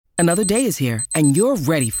Another day is here, and you're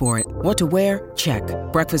ready for it. What to wear? Check.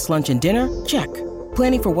 Breakfast, lunch, and dinner? Check.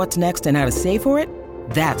 Planning for what's next and how to save for it?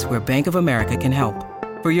 That's where Bank of America can help.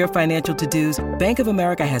 For your financial to-dos, Bank of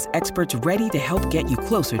America has experts ready to help get you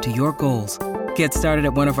closer to your goals. Get started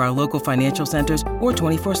at one of our local financial centers or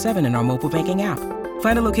 24/7 in our mobile banking app.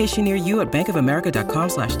 Find a location near you at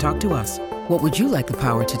bankofamerica.com/talktous. What would you like the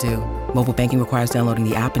power to do? Mobile banking requires downloading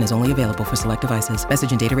the app and is only available for select devices.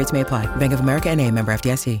 Message and data rates may apply. Bank of America N.A., member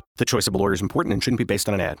FDIC. The choice of a lawyer is important and shouldn't be based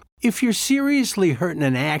on an ad. If you're seriously hurt in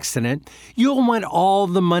an accident, you'll want all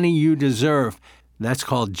the money you deserve. That's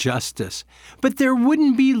called justice. But there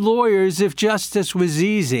wouldn't be lawyers if justice was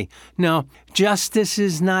easy. No, justice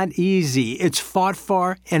is not easy. It's fought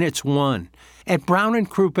for and it's won. At Brown &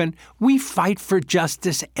 Crouppen, we fight for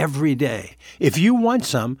justice every day. If you want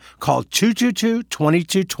some, call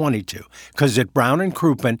 222-2222, because at Brown &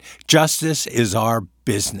 Crouppen, justice is our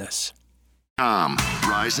business.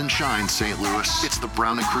 Rise and shine, St. Louis. It's the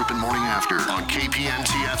Brown & Crouppen Morning After on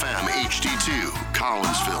KPN-TFM HD2,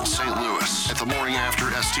 Collinsville, St. Louis. At the Morning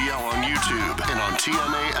After STL on YouTube and on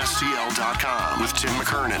TMASTL.com with Tim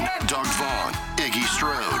McKernan, Doug Vaughn, Iggy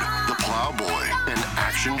Strode, The Plowboy, and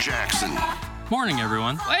Action Jackson. Morning,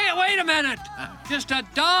 everyone. Wait a minute. Just a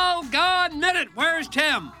doggone minute. Where's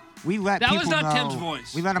Tim? That was not Tim's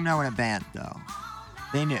voice. We let them know in advance, though.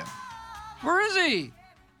 They knew. Where is he?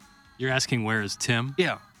 You're asking where is Tim?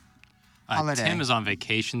 Yeah. Holiday. Tim is on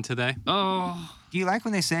vacation today. Oh. Do you like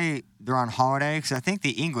when they say they're on holiday? Because I think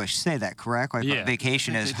the English say that, correct? Like Yeah.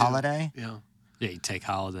 vacation is holiday? Yeah. Yeah, you take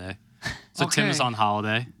holiday. So Okay. Tim is on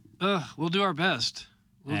holiday. We'll do our best.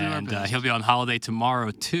 And he'll be on holiday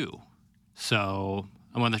tomorrow, too. So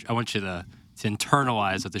I want you to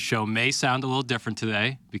internalize that the show may sound a little different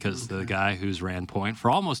today because the guy who's ran point for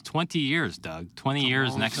almost 20 years, Doug, 20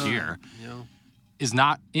 years next year, is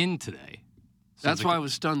not in today. So That's why I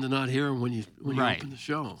was stunned to not hear him when you opened the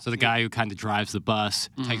show. So the guy who kind of drives the bus,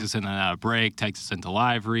 takes us in and out of break, takes us into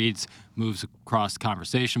live reads, moves across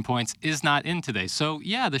conversation points, is not in today. So,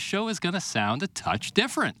 yeah, the show is going to sound a touch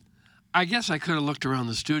different. I guess I could have looked around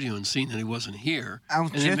the studio and seen that he wasn't here,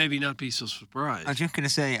 and then maybe not be so surprised. I was just going to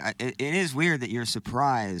say, it is weird that you're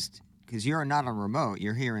surprised because you're not on remote.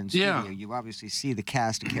 You're here in studio. Yeah. You obviously see the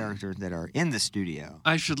cast of characters that are in the studio.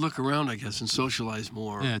 I should look around, I guess, and socialize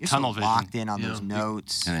more. Yeah, You're tunnel so vision. locked in on those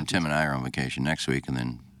notes. And then Tim and I are on vacation next week, and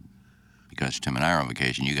then because Tim and I are on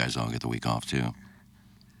vacation, you guys all get the week off, too.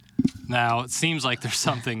 Now, it seems like there's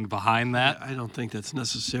something behind that. I don't think that's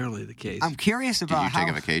necessarily the case. I'm curious about Did you take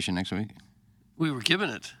a vacation next week? We were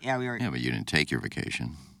given it. Yeah, we were. Yeah, but you didn't take your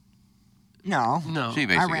vacation. No. No. So you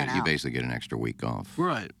I ran out. basically get an extra week off.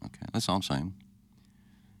 Right. Okay, that's all I'm saying.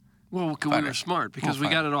 Well, we were smart because we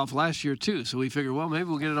got it off last year, too. So we figured, well, maybe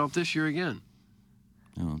we'll get it off this year again.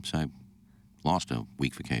 No, so I lost a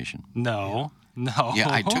week vacation. No. Yeah,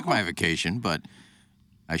 I took my vacation, but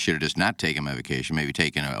I should have just not taken my vacation, maybe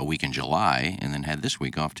taken a week in July, and then had this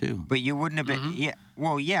week off, too. But you wouldn't have been, yeah.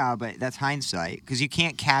 Well, yeah, but that's hindsight because you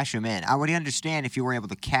can't cash them in. I would understand if you were able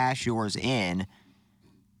to cash yours in,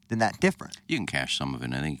 then that's different. You can cash some of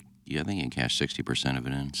it. I think you can cash 60% of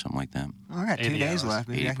it in, something like that. Oh, I got 2 days left.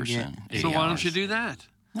 Maybe I can get 80%. So why don't you do that?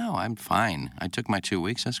 No, I'm fine. I took my 2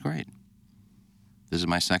 weeks. That's great. This is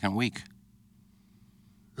my second week.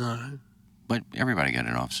 All right. But everybody got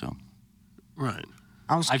it off, so. Right.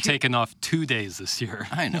 I've taken off 2 days this year.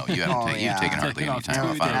 I know. You haven't you've taken hardly any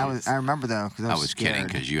time off. I remember, though, because I was kidding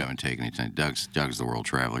because you haven't taken any time. Doug's the world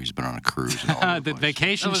traveler. He's been on a cruise. And all The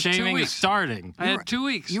vacation That was 2 shaming is weeks. starting. I had 2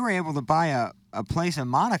 weeks. You were able to buy a place in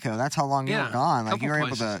Monaco. That's how long you were gone. Like couple you were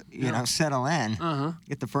able places. to, you know, settle in,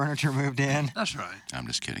 get the furniture moved in. That's right. I'm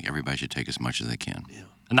just kidding. Everybody should take as much as they can. Yeah.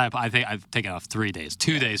 And I think I've taken off 3 days.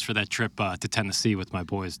 2 days for that trip to Tennessee with my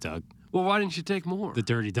boys, Doug. Well, why didn't you take more? The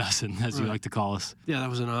Dirty Dozen, as you like to call us. Yeah, that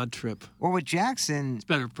was an odd trip. Well, with Jackson, It's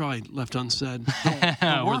better probably left unsaid.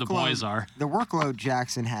 Where the boys are. The workload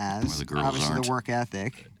Jackson Where has, the girls obviously aren't. the work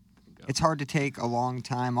ethic, it's hard to take a long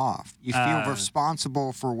time off. You feel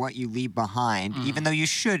responsible for what you leave behind, even though you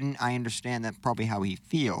shouldn't. I understand that's probably how he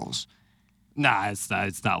feels. Nah, it's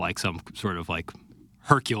not like some sort of like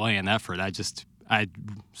Herculean effort. I'd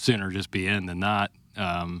sooner just be in than not.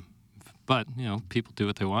 But, you know, people do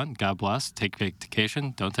what they want. God bless. Take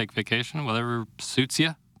vacation. Don't take vacation. Whatever suits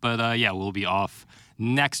you. But, yeah, we'll be off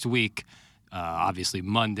next week. Obviously,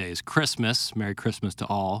 Monday's Christmas. Merry Christmas to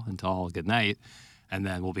all, and to all good night. And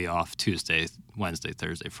then we'll be off Tuesday, Wednesday,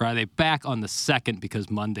 Thursday, Friday. Back on the 2nd because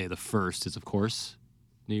Monday the 1st is, of course,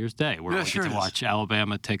 New Year's Day, where we sure get to is. watch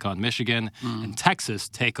Alabama take on Michigan and Texas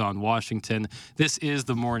take on Washington. This is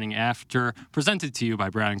the Morning After, presented to you by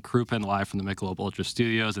Brown and Crouppen, live from the Michelob Ultra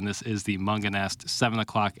Studios, and this is the Munganest 7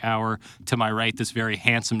 o'clock hour. To my right, this very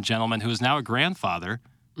handsome gentleman who is now a grandfather.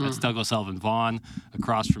 That's Douglas Elvin Vaughn.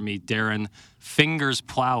 Across from me, Darren Fingers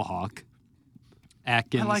Plowhawk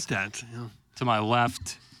Atkins. I like that. Yeah. To my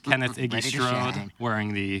left, Kenneth Iggy Ready to Strode, shine.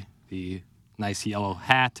 wearing the nice yellow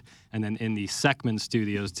hat. And then in the Seckman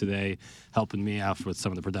Studios today, helping me out with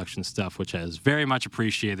some of the production stuff, which has very much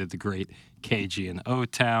appreciated the great KG in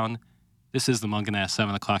O-Town. This is the Munganast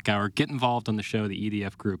 7 o'clock hour. Get involved on the show, the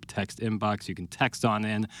EDF group text inbox. You can text on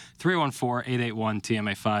in,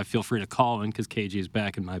 314-881-TMA5. Feel free to call in because KG is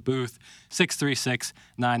back in my booth,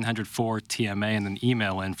 636-904-TMA, and then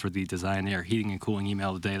email in for the Design Air Heating and Cooling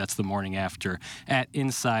email today. That's the morning after at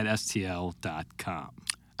InsideSTL.com.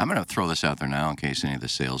 I'm going to throw this out there now in case any of the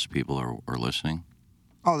salespeople are listening.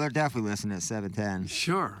 Oh, they're definitely listening at 7:10.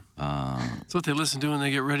 Sure. That's what they listen to when they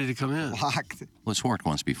get ready to come in. Locked. Well, it's worked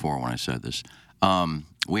once before when I said this.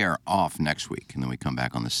 We are off next week, and then we come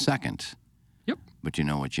back on the 2nd. Yep. But you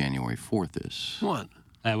know what January 4th is? What?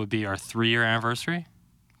 That would be our 3-year anniversary.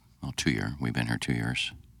 Well, 2 year. We've been here 2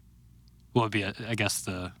 years. Well, it'd be, I guess,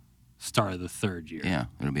 the start of the 3rd year. Yeah,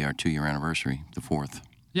 it'll be our 2-year anniversary, the 4th.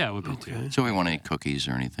 Yeah, it would be too. So we want to eat cookies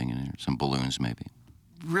or anything, and some balloons maybe.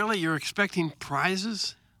 Really? You're expecting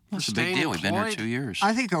prizes? What's for the big staying deal? We've been here employed? 2 years.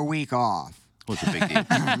 I think a week off. What's a big deal? Maybe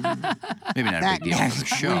not a That big deal for the next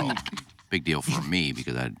show. week. Big deal for me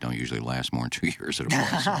because I don't usually last more than 2 years at a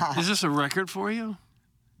place. So. Is this a record for you?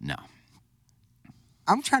 No.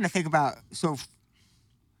 I'm trying to think about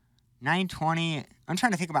 920. I'm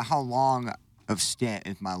trying to think about how long of stint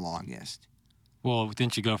is my longest. Well,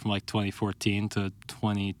 didn't you go from like 2014 to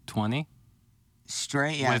 2020?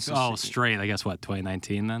 Straight, yeah. Straight. I guess what,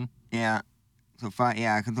 2019 then? Yeah. So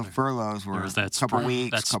because the furloughs were There was that a couple spring,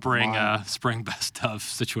 weeks, that couple months. spring best of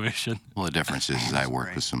situation. Well, the difference is I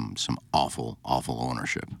work with some awful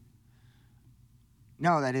ownership.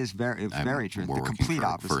 No, that is very true. We're The working complete for a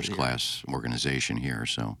opposite. first-class organization here,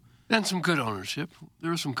 so. And some good ownership. There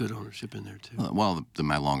was some good ownership in there, too. Well,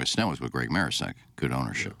 my longest stint was with Greg Marisek. Good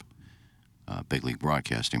ownership. Big League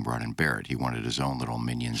Broadcasting brought in Barrett. He wanted his own little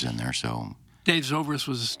minions in there, so. Dave Zobrist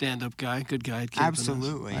was a stand-up guy, good guy. At Cape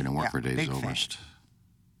Absolutely. I didn't work Yeah, for Dave big fan. Zobrist.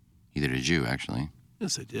 Either did you, actually.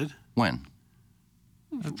 Yes, I did. When?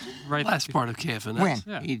 Right. Last part of KFNS. When?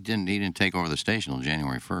 Yeah. He didn't take over the station until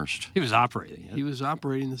January 1st. He was operating it. He was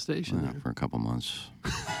operating the station there. For a couple months.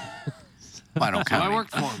 Well, I don't So count I any-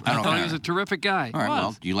 worked for him. I I don't thought he count was a terrific guy. All right,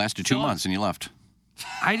 well, you lasted 2 Still- months and you left.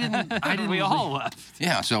 I didn't. We all left.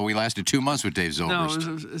 Yeah, so we lasted 2 months with Dave No,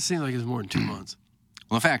 Zobrist. it seemed like it was more than 2 months.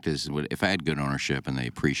 Well, the fact is, if I had good ownership and they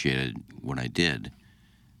appreciated what I did,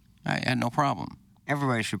 I had no problem.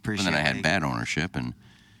 Everybody should But appreciate then I it. had bad ownership and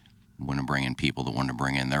wanted to bring in people that wanted to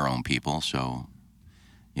bring in their own people. So,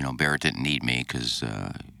 Barrett didn't need me because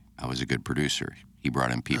I was a good producer. He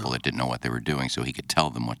brought in people that didn't know what they were doing, so he could tell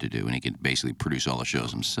them what to do, and he could basically produce all the shows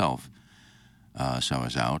himself. So I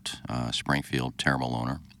was out. Springfield, terrible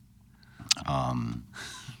owner.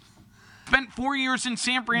 Spent 4 years in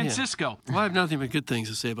San Francisco. Well, I have nothing but good things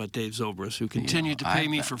to say about Dave Zobrist, who continued to pay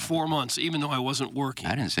me for 4 months, even though I wasn't working.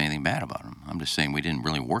 I didn't say anything bad about him. I'm just saying we didn't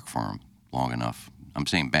really work for him long enough. I'm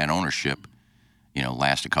saying bad ownership,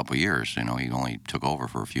 last a couple of years. He only took over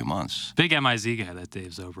for a few months. Big MIZ guy, that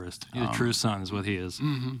Dave Zobrist. He's a true son, is what he is.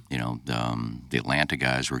 The Atlanta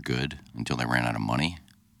guys were good until they ran out of money.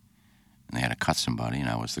 And they had to cut somebody, and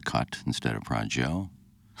I was the cut instead of Prod Joe.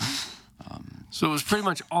 So it was pretty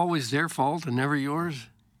much always their fault and never yours?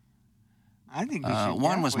 I think we should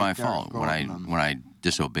One was my definitely fault go when over them. I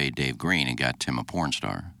disobeyed Dave Green and got Tim a porn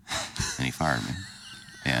star, and he fired me.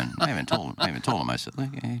 And I haven't told him. I said,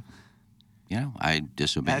 look, hey, I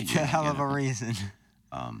disobeyed That's you. a I hell get of a it. reason.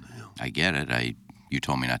 I get it. You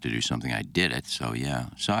told me not to do something. I did it. So yeah.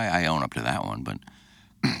 So I own up to that one. But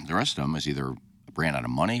the rest of them is either ran out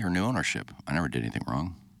of money or new ownership. I never did anything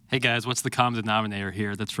wrong. Hey guys, what's the common denominator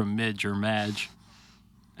here? That's from Midge or Madge.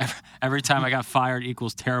 Every time I got fired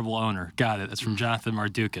equals terrible owner. Got it. That's from Jonathan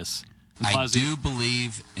Mardukas. I do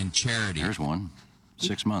believe in charity. There's one.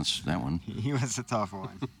 6 months. That one. He was a tough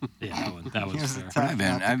one. Yeah, that He was was a fair. tough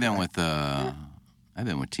I've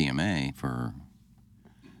been with TMA for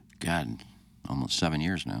almost 7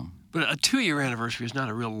 years now. But a 2-year anniversary is not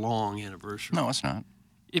a real long anniversary. No, it's not.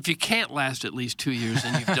 If you can't last at least 2 years,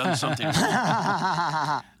 then you've done something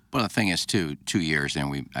wrong. Well, the thing is, 2 years,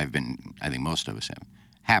 and I think most of us have,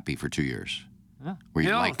 happy for 2 years. Yeah. Where you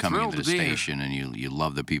Yeah, like coming thrilled into the to be here. station and you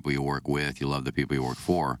love the people you work with, you love the people you work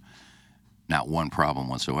for. Not one problem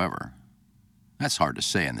whatsoever. That's hard to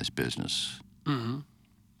say in this business. Mm-hmm.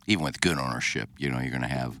 Even with good ownership, you're going to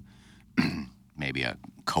have maybe a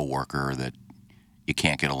coworker that you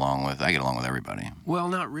can't get along with. I get along with everybody. Well,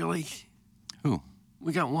 not really. Who?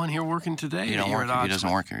 We got one here working today. He doesn't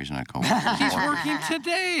work here. He's not a coworker. He's working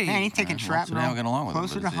today. Man, he's taking shrapnel Today I'll get along with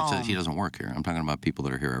closer him. to But home. he doesn't work here. I'm talking about people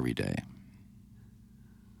that are here every day.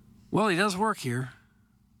 Well, he does work here.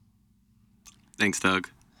 Thanks, Doug.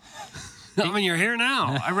 I mean, you're here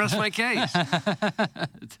now. I rest my case.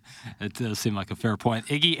 It does seem like a fair point.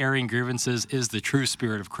 Iggy airing grievances is the true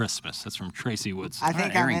spirit of Christmas. That's from Tracy Woods. I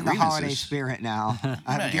think I'm in the holiday spirit now.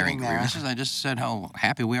 I'm not airing there. grievances. I just said how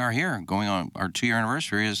happy we are here. Going on our 2-year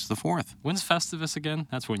anniversary is the 4th. When's Festivus again?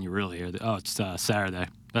 That's when you really air it's Saturday.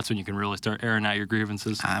 That's when you can really start airing out your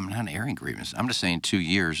grievances. I'm not airing grievances. I'm just saying 2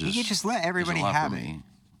 years is. You just let everybody is a lot have for it. me.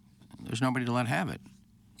 There's nobody to let have it.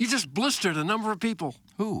 You just blistered a number of people.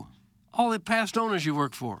 Who? All the past owners you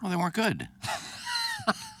worked for. Well, they weren't good.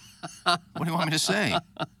 What do you want me to say?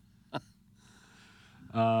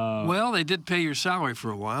 Well, they did pay your salary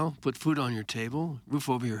for a while, put food on your table, roof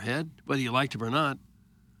over your head, whether you liked them or not.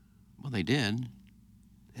 Well, they did.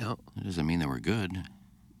 Yeah. That doesn't mean they were good.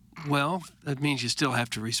 Well, that means you still have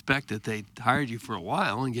to respect that they hired you for a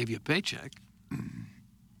while and gave you a paycheck.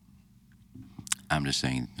 I'm just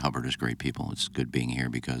saying Hubbard is great people. It's good being here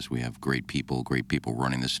because we have great people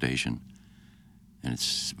running the station. And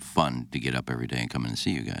it's fun to get up every day and come in and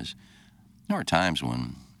see you guys. There are times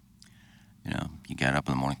when, you get up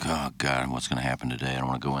in the morning, oh, God, what's going to happen today? I don't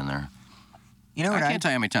want to go in there. You know what? I can't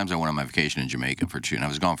tell you how many times I went on my vacation in Jamaica for 2, and I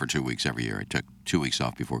was gone for 2 weeks every year. I took 2 weeks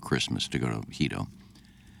off before Christmas to go to Hito.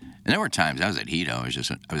 And there were times I was at Hito,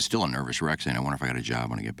 I was still a nervous wreck saying, I wonder if I got a job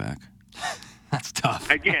when I get back. That's tough.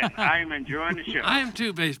 Again, I'm enjoying the show. I am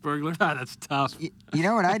too, Base Burglar. That's tough. You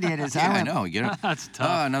know what I did is I know. You know, That's tough.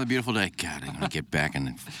 Oh, another beautiful day. God, I'm going to get back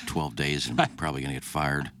in 12 days and probably going to get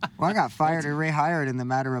fired. Well, I got fired and rehired in the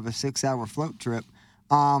matter of a 6-hour float trip.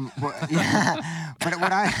 But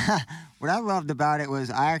what I loved about it was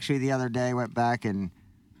I actually the other day went back and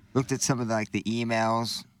looked at some of the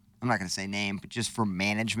emails. I'm not going to say name, but just from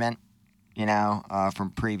management,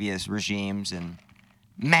 from previous regimes. And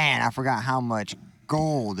man, I forgot how much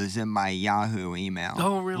gold is in my Yahoo email.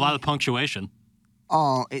 Oh, really? A lot of punctuation.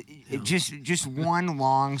 Oh, it just one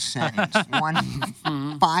long sentence, one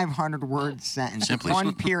 500-word sentence, Simply-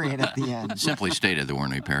 one period at the end. Simply stated, there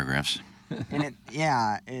weren't any paragraphs. And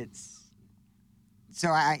it's so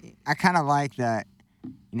I kind of like that.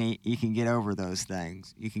 You can get over those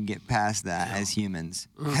things. You can get past that as humans.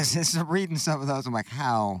 Because just reading some of those, I'm like,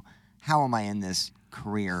 how am I in this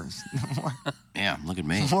career? Yeah, look at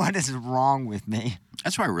me. What is wrong with me?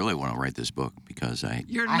 That's why I really want to write this book because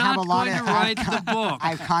You're I have not a lot going of- to write the book.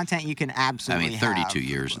 I have content you can absolutely 32 have.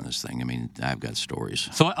 years in this thing. I mean, I've got stories.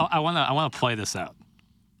 So I want to play this out.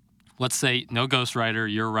 Let's say no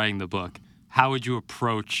ghostwriter, you're writing the book. How would you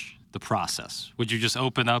approach the process? Would you just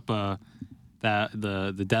open up the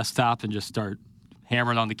desktop and just start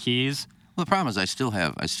hammering on the keys? Well, the problem is I still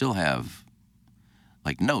have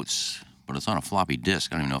like notes, but it's on a floppy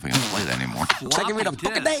disk. I don't even know if I can play that anymore. Second read a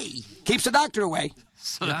book a day. Keeps the doctor away.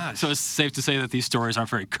 So it's safe to say that these stories aren't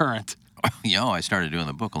very current. I started doing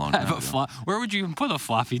the book a long time ago. Where would you even put a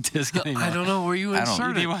floppy disk anymore? I don't know where you I don't-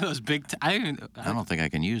 insert it. One of those big. I don't think I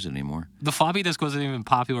can use it anymore. The floppy disk wasn't even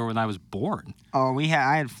popular when I was born. Oh, I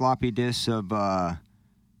had floppy disks of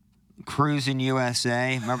Cruising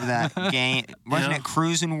USA. Remember that game? Wasn't it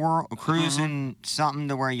Cruising World? Cruising something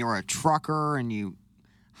to where you were a trucker and you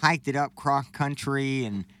hiked it up cross country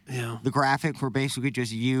and the graphics were basically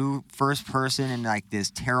just you first person in like this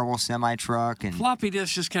terrible semi truck and Floppy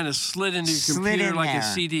disk just kind of slid into your slid computer in like there. a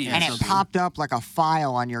CD or and something. it popped up like a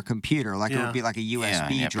file on your computer, like it Yeah. would be like a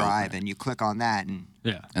USB Yeah, drive, and you click on that and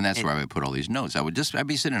And that's where I would put all these notes. I'd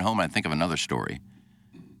be sitting at home and I'd think of another story.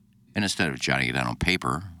 And instead of jotting it down on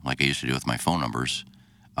paper, like I used to do with my phone numbers,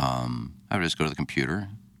 I would just go to the computer,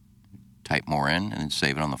 type more in, and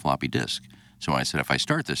save it on the floppy disk. So when I said, if I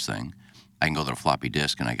start this thing, I can go to the floppy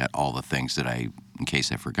disk and I got all the things that in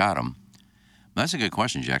case I forgot them. But that's a good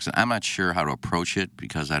question, Jackson. I'm not sure how to approach it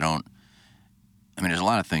because there's a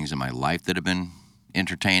lot of things in my life that have been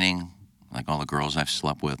entertaining, like all the girls I've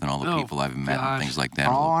slept with and all the people I've met and things like that.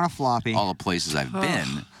 all on a floppy. All the places I've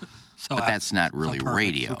been. But that's not really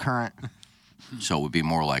radio. So current. So it would be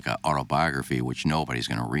more like an autobiography, which nobody's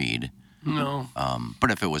going to read. No.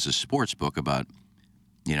 But if it was a sports book about,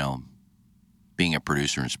 being a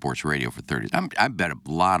producer in sports radio for 30 years, I bet a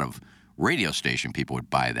lot of radio station people would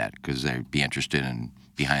buy that because they'd be interested in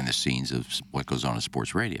behind the scenes of what goes on in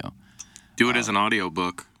sports radio. Do it as an audio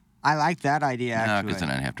book. I like that idea, No, actually. because then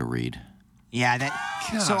I'd have to read. Yeah,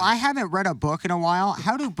 so I haven't read a book in a while.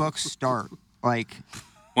 How do books start? Like,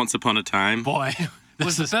 Once Upon a Time. Boy, It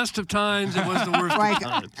was the best of times. It was the worst of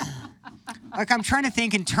times. Like, I'm trying to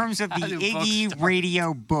think in terms of the Iggy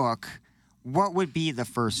radio book, what would be the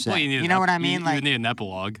first set? Well, you know what I mean? You need an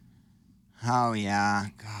epilogue. Oh, yeah.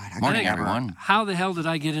 God. Morning, everyone. How the hell did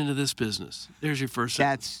I get into this business? There's your first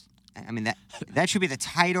set. That should be the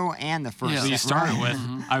title and the first set. You started right?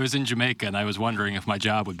 with, I was in Jamaica, and I was wondering if my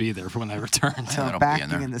job would be there for when I returned. So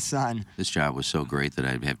basking in the sun. This job was so great that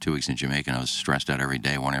I'd have 2 weeks in Jamaica, and I was stressed out every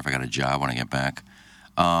day, wondering if I got a job when I get back.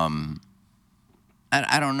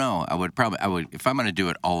 I don't know. I would if I'm going to do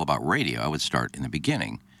it all about radio, I would start in the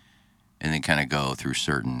beginning and then kind of go through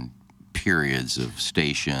certain periods of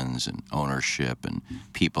stations and ownership and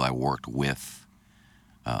people I worked with,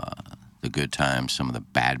 the good times, some of the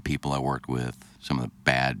bad people I worked with, some of the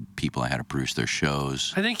bad people I had to produce their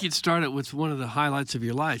shows. I think you'd start it with one of the highlights of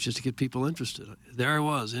your life just to get people interested. There I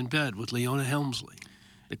was in bed with Leona Helmsley,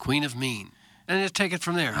 the Queen of Mean. And just take it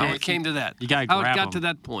from there, how it came to that. You gotta how grab it got 'em. to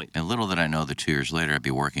that point. And little did I know that 2 years later I'd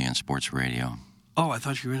be working in sports radio. Oh, I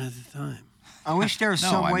thought you were in at the time. I wish there was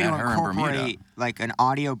No, some I way to met her in Bermuda. incorporate like an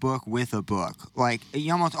audio book with a book, like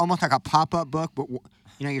you almost like a pop-up book, but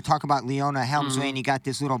you talk about Leona Helmsley, and you got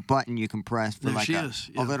this little button you can press for There like she a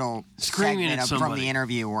is, yeah. little Screaming segment at from somebody. the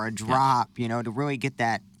interview or a drop, to really get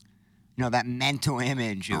that, that mental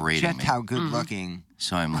image of Berating just me. how good looking.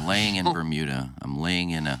 So I'm laying in Bermuda. I'm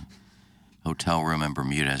laying in a hotel room in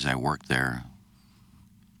Bermuda as I worked there.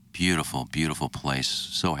 Beautiful, beautiful place.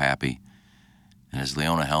 So happy. And as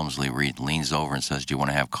Leona Helmsley leans over and says, "Do you want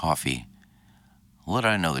to have coffee?" Little did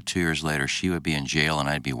I know that 2 years later she would be in jail and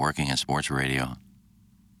I'd be working in sports radio.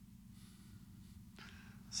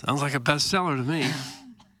 Sounds like a bestseller to me.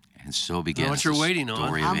 And so begins what you're waiting on. the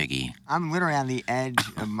story of Iggy. I'm literally on the edge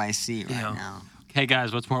of my seat right now. Hey,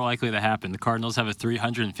 guys, what's more likely to happen? The Cardinals have a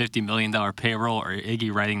 $350 million payroll, or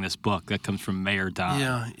Iggy writing this book that comes from Mayor Don?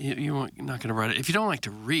 Yeah, you're not going to write it. If you don't like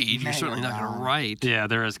to read, you're certainly not going to write. Yeah,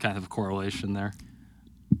 there is kind of a correlation there.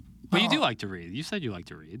 But you do like to read. You said you like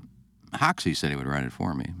to read. Hoxie said he would write it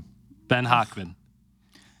for me. Ben Hockman.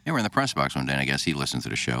 Yeah, we're in the press box one day, and I guess he listened to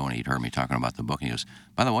the show, and he'd heard me talking about the book, and he goes,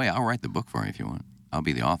 "By the way, I'll write the book for you if you want. I'll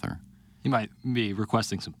be the author." He might be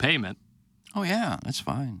requesting some payment. Oh, yeah, that's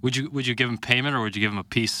fine. Would you give him payment, or would you give him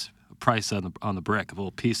a price on the brick, a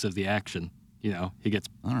little piece of the action? He gets,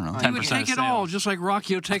 I don't know. 10% You would take of it all, sales. just like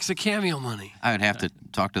Rockio takes the cameo money. I would have to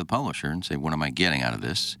talk to the publisher and say, what am I getting out of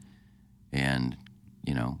this? And,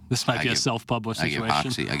 This might be a self-published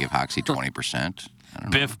situation. I give Hoxie 20%. I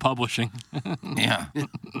don't know. Biff Publishing. Yeah.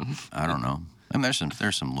 I don't know. I mean,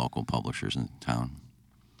 there's some local publishers in town.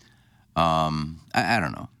 I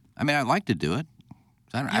don't know. I mean, I'd like to do it.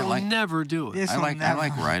 You'll never do it. I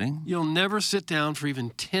like writing. You'll never sit down for even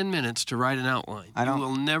 10 minutes to write an outline. You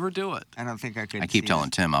will never do it. I don't think I could. I keep telling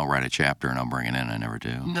Tim I'll write a chapter and I'll bring it in. I never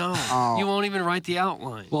do. No, you won't even write the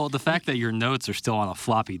outline. Well, the fact that your notes are still on a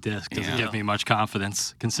floppy disk doesn't give me much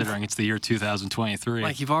confidence, considering it's the year 2023.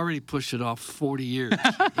 Like you've already pushed it off 40 years.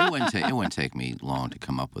 It wouldn't take me long to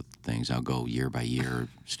come up with things. I'll go year by year,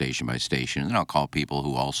 station by station, and then I'll call people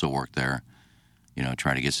who also work there.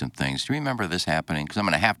 Try to get some things. Do you remember this happening? Because I'm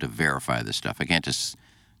going to have to verify this stuff. I can't just,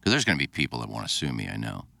 because there's going to be people that want to sue me, I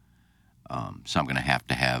know. So I'm going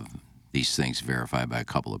to have these things verified by a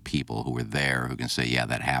couple of people who were there who can say, yeah,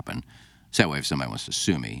 that happened. So that way, if somebody wants to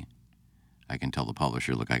sue me, I can tell the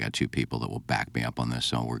publisher, look, I got 2 people that will back me up on this,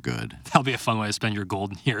 so we're good. That'll be a fun way to spend your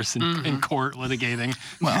golden years in court litigating.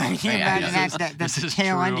 Well, Can you imagine that's the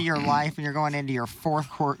tail end of your life and you're going into your 4th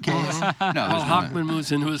court case? Well, Hockman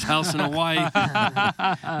moves into his house in Hawaii.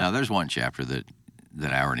 Now, there's one chapter that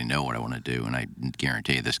I already know what I want to do, and I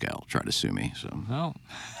guarantee you this guy will try to sue me. So. Well.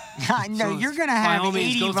 No, you're going to have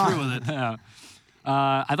 80 go through with it. Yeah.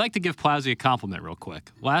 I'd like to give Plowsy a compliment real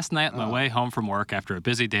quick. Last night on my way home from work after a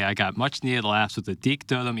busy day, I got much-needed laughs with the Deke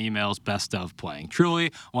Dotem emails best of playing.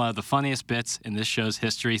 Truly one of the funniest bits in this show's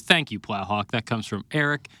history. Thank you, Plowhawk. That comes from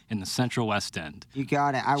Eric in the Central West End. You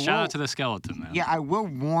got it. Shout out to the skeleton, man. Yeah, I will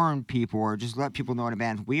warn people or just let people know in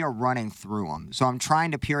advance, we are running through them. So I'm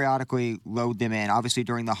trying to periodically load them in. Obviously,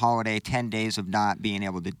 during the holiday, 10 days of not being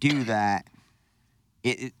able to do that,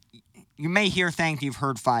 you may hear things you've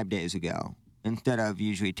heard 5 days ago, instead of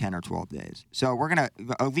usually 10 or 12 days. So we're going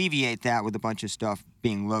to alleviate that with a bunch of stuff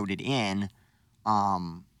being loaded in.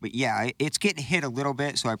 But yeah, it's getting hit a little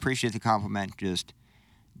bit, so I appreciate the compliment. Just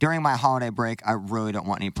during my holiday break, I really don't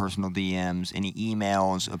want any personal DMs, any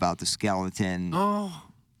emails about the skeleton. Oh.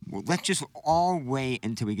 Well, let's just all wait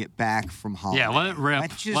until we get back from holiday. Yeah, let it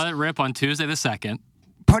rip. Let it rip on Tuesday the 2nd.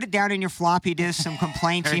 put it down in your floppy disk, some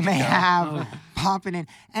complaints you may have, pop it in.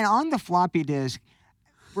 And on the floppy disk,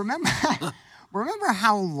 remember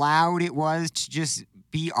how loud it was to just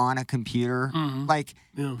be on a computer? Like,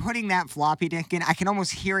 putting that floppy disk in, I can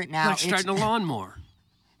almost hear it now. Like starting a lawnmower.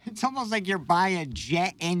 It's almost like you're by a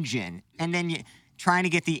jet engine, and then you're trying to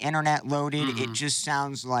get the internet loaded. It just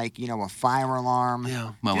sounds like, a fire alarm.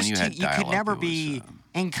 Yeah. Well, when you had you could dial-up, never it be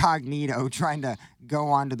incognito trying to go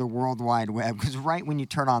onto the World Wide Web, because right when you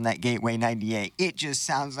turn on that Gateway 98, it just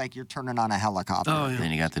sounds like you're turning on a helicopter. Oh, yeah.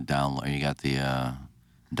 Then you got the download. You got the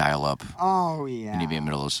dial-up. Oh, yeah. And you'd be in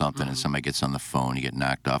the middle of something, and somebody gets on the phone. You get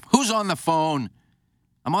knocked off. Who's on the phone?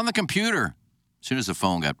 I'm on the computer. As soon as the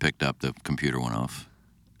phone got picked up, the computer went off.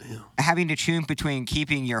 Having to choose between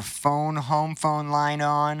keeping your home phone line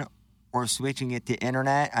on or switching it to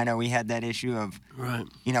internet. I know we had that issue of,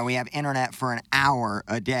 we have internet for an hour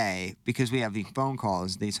a day because we have these phone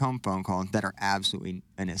calls, these home phone calls that are absolutely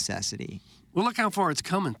a necessity. Well, look how far it's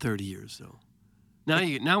come in 30 years, though.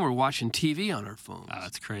 Now we're watching TV on our phones. Oh,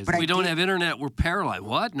 that's crazy. But we don't have internet. We're paralyzed.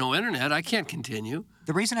 What? No internet? I can't continue.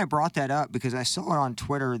 The reason I brought that up, because I saw it on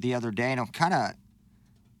Twitter the other day, and it kind of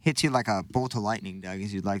hits you like a bolt of lightning, Doug,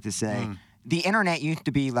 as you'd like to say. The internet used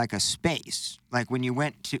to be like a space. Like when you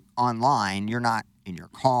went to online, you're not in your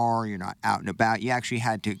car, you're not out and about. You actually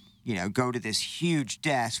had to, go to this huge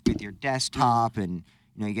desk with your desktop, and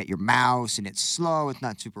you get your mouse, and it's slow, it's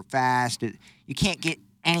not super fast. You can't get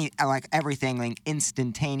everything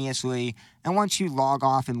instantaneously. And once you log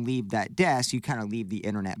off and leave that desk, you kind of leave the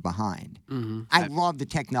internet behind. I love the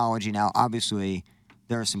technology now. Obviously,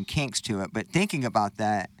 there are some kinks to it, but thinking about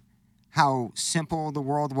that, how simple the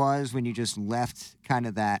world was when you just left kind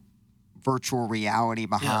of that virtual reality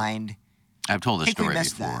behind. I've told this story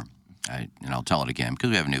before, and I'll tell it again because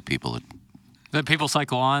we have new people. The people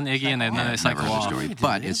cycle on, Iggy, and then they cycle off. The story,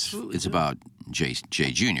 but it's about Jay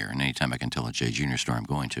Jr., and anytime I can tell a Jay Jr. story, I'm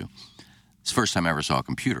going to. It's the first time I ever saw a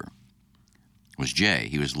computer. It was Jay.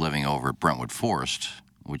 He was living over at Brentwood Forest,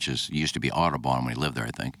 which used to be Audubon when he lived there,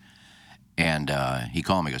 I think. And he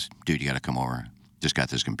called me, he goes, dude, you got to come over. Just got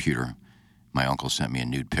this computer. My uncle sent me a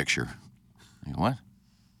nude picture. I go, what?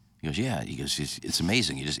 He goes, yeah. He goes, it's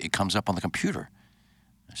amazing. It comes up on the computer.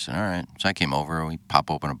 I said, all right. So I came over. We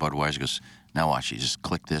pop open a Budweiser. He goes, now watch. You just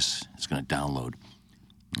click this. It's going to download.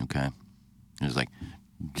 Okay. It was like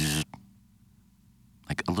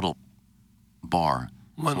a little bar.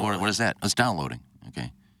 What is that? It's downloading.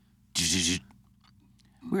 Okay.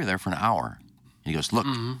 We were there for an hour. He goes, look,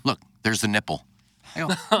 there's the nipple. I go,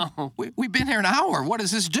 we've been here an hour. What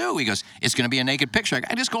does this do? He goes, it's going to be a naked picture.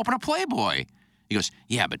 I just go open a Playboy. He goes,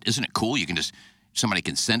 yeah, but isn't it cool? Somebody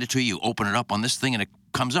can send it to you, open it up on this thing, and it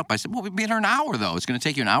comes up. I said, well, we've been here an hour, though. It's going to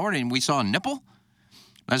take you an hour, and we saw a nipple?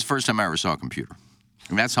 That's the first time I ever saw a computer.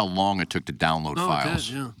 I mean, that's how long it took to download files.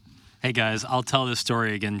 Good, yeah. Hey, guys, I'll tell this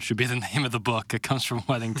story again. Should be the name of the book. It comes from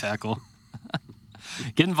Wedding Tackle.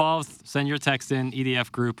 Get involved. Send your text in.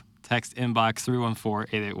 EDF group. Text inbox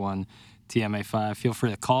 314-881-TMA5. Feel free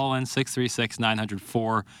to call in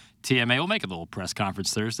 636-904-TMA. We'll make a little press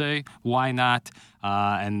conference Thursday. Why not?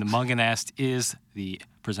 And the Munganast is the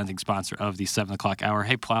presenting sponsor of the 7 o'clock hour.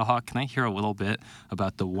 Hey, Plowhawk, can I hear a little bit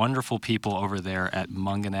about the wonderful people over there at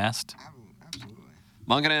Munganast?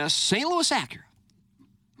 Munganast, St. Louis Acura,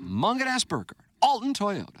 Munganast Burkhardt, Alton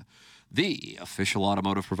Toyota, the official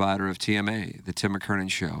automotive provider of TMA, The Tim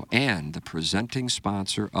McKernan Show, and the presenting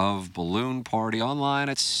sponsor of Balloon Party online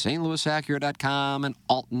at stlouisacura.com and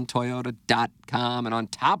altontoyota.com. And on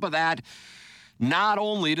top of that, not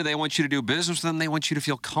only do they want you to do business with them, they want you to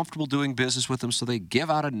feel comfortable doing business with them, so they give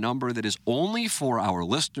out a number that is only for our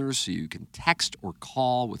listeners, so you can text or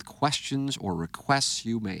call with questions or requests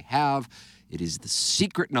you may have. It is the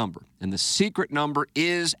secret number, and the secret number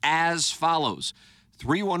is as follows.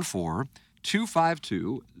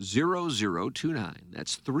 314-252-0029.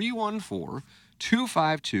 That's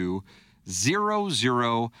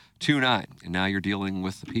 314-252-0029. And now you're dealing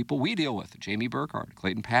with the people we deal with: Jamie Burkhardt,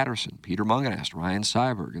 Clayton Patterson, Peter Munganast, Ryan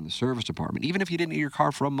Seiberg in the service department. Even if you didn't get your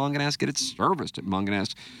car from Munganast, get it serviced at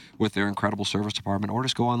Munganast with their incredible service department, or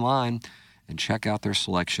just go online and check out their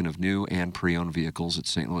selection of new and pre-owned vehicles at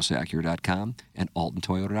stlouisacura.com and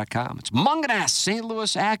altontoyota.com. It's Munganast, St.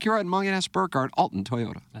 Louis Acura, and Munganast Burkhardt, Alton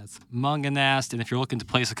Toyota. That's Munganast. And if you're looking to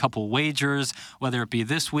place a couple wagers, whether it be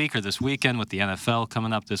this week or this weekend with the NFL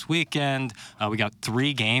coming up this weekend, we got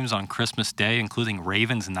 3 games on Christmas Day, including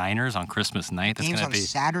Ravens-Niners on Christmas night. That's games gonna on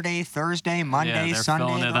Saturday, Thursday, Monday, Sunday.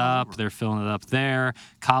 Filling it up. They're filling it up there.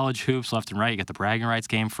 College hoops left and right. You got the bragging rights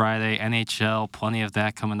game Friday, NHL, plenty of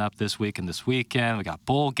that coming up this week and this weekend. We got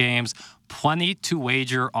bowl games, plenty to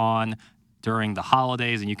wager on during the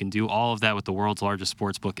holidays, and you can do all of that with the world's largest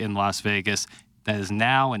sports book in Las Vegas. That is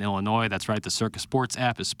now in Illinois. That's right. The Circus Sports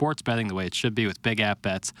app is sports betting the way it should be, with big app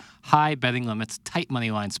bets, high betting limits, tight money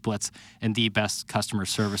line splits, and the best customer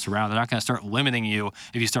service around. They're not going to start limiting you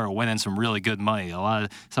if you start winning some really good money.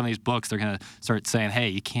 Some of these books, they're going to start saying, "Hey,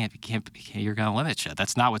 you can't, you're going to limit you."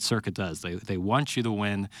 That's not what Circa does. They want you to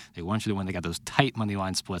win. They want you to win. They got those tight money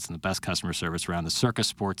line splits and the best customer service around. The Circus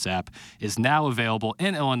Sports app is now available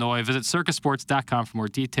in Illinois. Visit circusports.com for more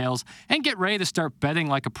details and get ready to start betting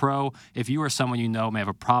like a pro. If you are someone you know may have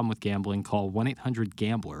a problem with gambling, call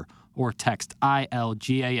 1-800-GAMBLER or text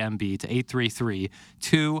ILGAMB to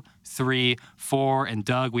 833-234. And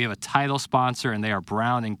Doug, we have a title sponsor, and they are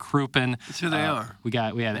Brown and Crouppen. That's who they are. We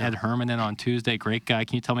had Ed Herman in on Tuesday. Great guy.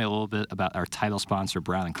 Can you tell me a little bit about our title sponsor,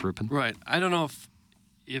 Brown and Crouppen? Right. I don't know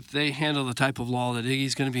if they handle the type of law that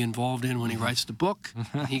Iggy's going to be involved in when he writes the book.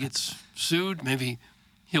 He gets sued. Maybe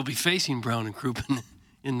he'll be facing Brown and Crouppen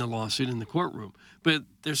in the lawsuit in the courtroom. But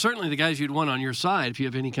they're certainly the guys you'd want on your side if you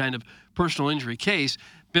have any kind of personal injury case.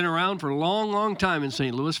 Been around for a long, long time in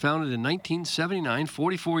St. Louis, founded in 1979,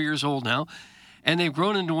 44 years old now, and they've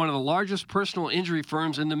grown into one of the largest personal injury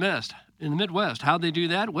firms in the Midwest. How'd they do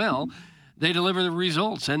that? Well, they deliver the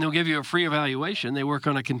results, and they'll give you a free evaluation. They work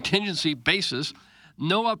on a contingency basis,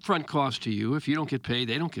 no upfront cost to you. If you don't get paid,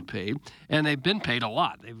 they don't get paid, and they've been paid a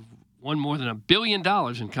lot. They've won more than $1 billion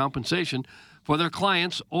in compensation for their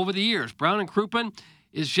clients over the years. Brown and Crouppen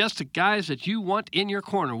is just the guys that you want in your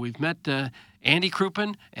corner. We've met Andy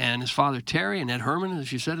Crouppen and his father Terry, and Ed Herman,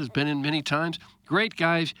 as you said, has been in many times. Great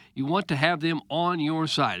guys. You want to have them on your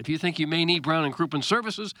side. If you think you may need Brown and Crouppen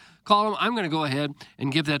services, call them. I'm going to go ahead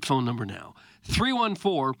and give that phone number now.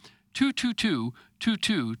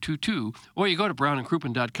 314-222-2222, or you go to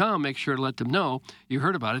brownandcrouppen.com. Make sure to let them know you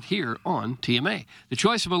heard about it here on TMA. The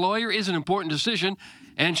choice of a lawyer is an important decision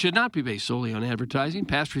and should not be based solely on advertising.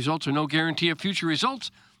 Past results are no guarantee of future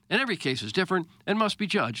results, and every case is different and must be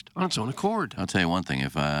judged on its own accord. I'll tell you one thing.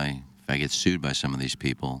 If I get sued by some of these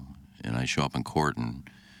people and I show up in court and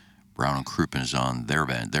Brown and Crouppen is on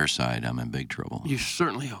their side, I'm in big trouble. You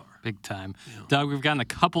certainly are. Big time. Yeah. Doug, we've gotten a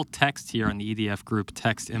couple texts here on the EDF group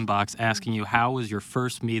text inbox asking you, how was your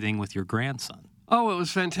first meeting with your grandson? Oh, it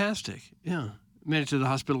was fantastic. Yeah. Made it to the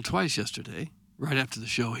hospital twice yesterday, right after the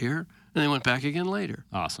show here, and they went back again later.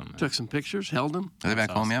 Awesome. Man. Took some pictures, held him. Are they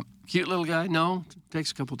back home yet? Cute little guy. No,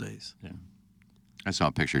 takes a couple days. Yeah. I saw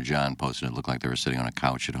a picture John posted. It looked like they were sitting on a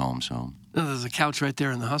couch at home. So no, there's a couch right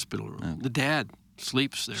there in the hospital room. Yeah. The dad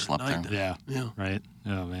sleeps there. Slept at night there. Yeah. Right.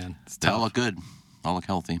 Oh, man. They all look good. All look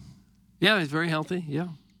healthy. Yeah, he's very healthy. Yeah.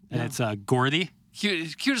 And it's Gordy.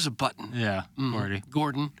 Cute as a button. Yeah, Gordy.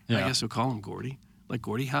 Gordon. Yeah. I guess we'll call him Gordy. Like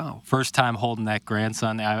Gordie Howe. First time holding that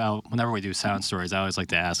grandson. Whenever we do sound stories, I always like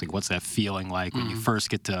to ask, what's that feeling like when you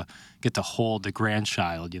first get to hold the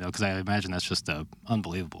grandchild? Because I imagine that's just a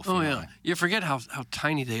unbelievable feeling. Oh yeah, you forget how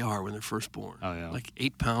tiny they are when they're first born. Oh yeah, like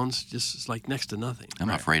 8 pounds, just it's like next to nothing.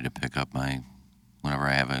 I'm afraid to pick up whenever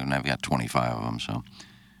I've got 25 of them. So,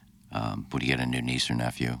 when you get a new niece or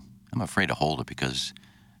nephew, I'm afraid to hold it because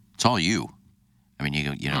it's all you. I mean,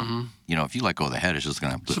 you know, if you let go of the head, it's just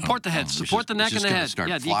going to support the head, support the neck and the head.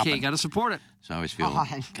 Yeah, flopping. DK, you got to support it. So I always feel,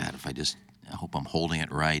 God, if I hope I'm holding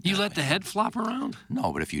it right. You let the head flop around?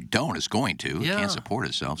 No, but if you don't, it's going to. Yeah. It can't support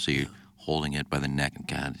itself. So you're holding it by the neck, and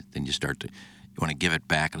God, then you want to give it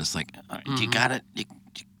back, and it's like, you got it, you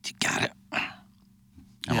got it.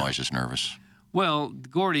 I'm always just nervous. Well,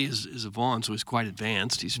 Gordy is a Vaughn, so he's quite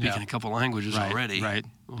advanced. He's speaking a couple languages already. Right.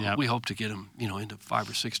 Well, we hope to get him, into 5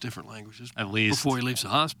 or 6 different languages at least before he leaves the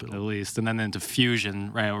hospital. At least, and then into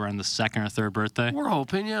fusion right around the 2nd or 3rd birthday. We're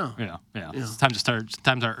hoping, yeah. It's time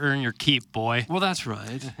to earn your keep, boy. Well, that's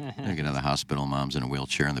right. You get out of the hospital, mom's in a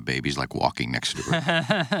wheelchair, and the baby's like walking next to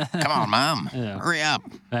her. Come on, mom, hurry up!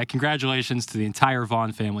 Congratulations to the entire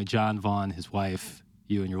Vaughn family, John Vaughn, his wife.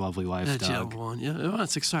 You and your lovely wife, Doug. Yeah, well,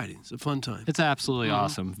 it's exciting. It's a fun time. It's absolutely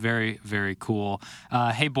awesome. Very, very cool.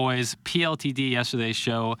 Hey, boys, PLTD yesterday's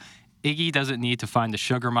show. Iggy doesn't need to find the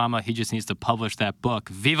sugar mama. He just needs to publish that book,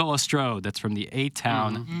 Viva Lestrade. That's from the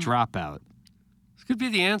A-Town Dropout. This could be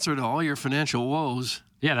the answer to all your financial woes.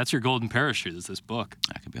 Yeah, that's your golden parachute is this book.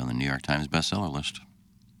 That could be on the New York Times bestseller list.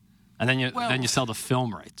 And then you sell the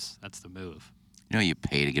film rights. That's the move. You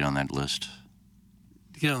pay to get on that list.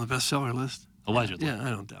 To get on the bestseller list? Allegedly. Yeah,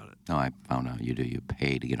 I don't doubt it. No, I found out you do. You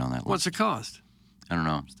pay to get on that list. What's it cost? I don't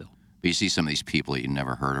know. Still. But you see some of these people that you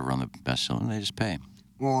never heard of on the bestseller, and they just pay.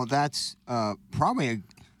 Well, that's probably,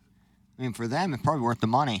 for them, it's probably worth the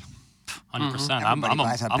money. 100%. I'm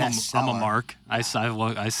a mark. I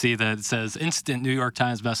see that it says instant New York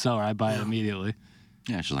Times bestseller. I buy it immediately.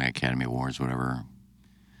 Yeah, it's just like Academy Awards, whatever.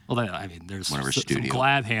 Well, I mean, there's Whatever some studio.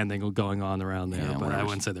 glad handing going on around there, Yeah, but I whatever.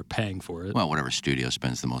 wouldn't say they're paying for it. Well, whatever studio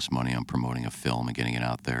spends the most money on promoting a film and getting it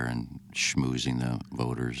out there and schmoozing the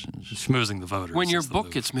voters. Schmoozing the voters. When your is the book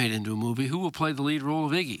move. gets made into a movie, who will play the lead role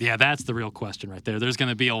of Iggy? Yeah, that's the real question right there. There's going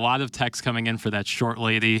to be a lot of text coming in for that short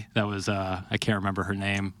lady. That was, I can't remember her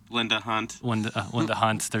name. Linda Hunt. Linda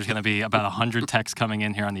Hunt. There's going to be about 100 texts coming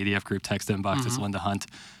in here on the EDF group text inbox. It's Mm-hmm. Linda Hunt.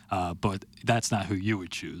 But that's not who you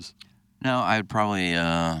would choose. No, I'd probably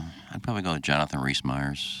go with Jonathan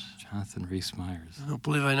Rhys-Meyers. Jonathan Rhys-Meyers. I don't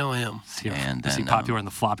believe I know him. And Is he then, popular in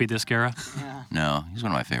the floppy disk era? No, he's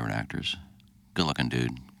one of my favorite actors. Good-looking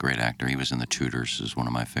dude, great actor. He was in The Tudors, is one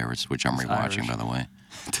of my favorites, which I'm He's rewatching, Irish. by the way.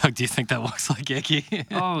 Doug, do you think that looks like Iggy?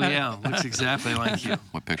 Oh, yeah. Looks exactly like you.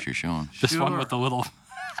 What picture you showing? This one Sure. with the little...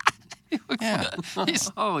 Yeah.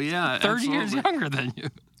 He's Oh, yeah. 30 years absolutely. younger than you.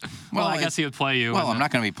 Well, I guess he would play you. Well, in I'm the-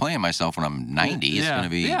 not going to be playing myself when I'm 90. It's going to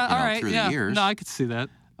be all right, through yeah. the years. No, I could see that.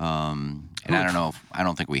 And I don't know. I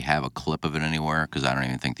don't think we have a clip of it anywhere because I don't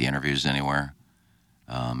even think the interview's anywhere.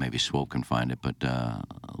 Maybe Swope can find it. But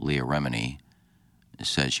Leah Remini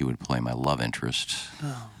said she would play my love interest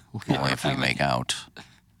only if we make out.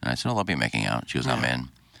 And I said, "Oh, I'll be making out." She goes, "I'm in."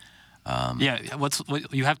 Yeah, what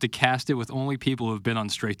you have to cast it with only people who have been on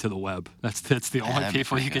Straight to the Web. That's the only that'd be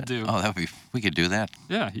people pretty you could good. do. Oh, we could do that.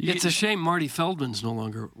 Yeah, It's a shame Marty Feldman's no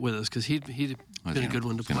longer with us because he'd been a good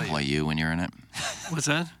one to Going play. to play you when you're in it. What's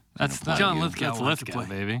that? That's play John you. Lithgow. That's will have to Lithgow,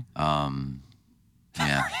 play. baby.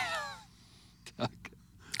 Yeah.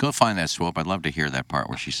 Go find that, Swope. I'd love to hear that part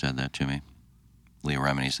where she said that to me. Leah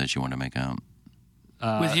Remini said she wanted to make out.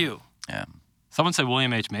 With you. Yeah. Someone said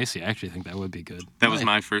William H. Macy. I actually think that would be good. That was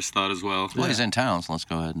my first thought as well. Well, he's in town, so let's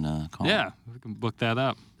go ahead and call him. Yeah, we can book that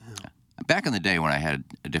up. Back in the day when I had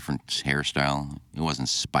a different hairstyle, it wasn't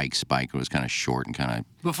spike. It was kind of short and kind of,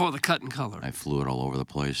 Before the cut and color. I flew it all over the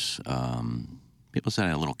place. People said I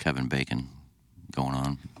had a little Kevin Bacon going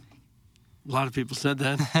on. A lot of people said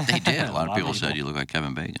that. They did. A lot of people said you look like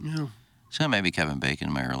Kevin Bacon. Yeah. So maybe Kevin Bacon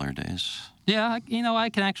in my earlier days. Yeah, I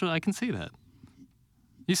can see that.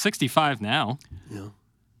 He's 65 now. Yeah.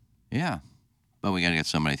 Yeah. But we got to get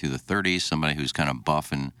somebody through the 30s, somebody who's kind of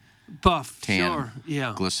buff and Buff, tan, sure.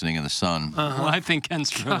 Yeah. glistening in the sun. Well, I think Ken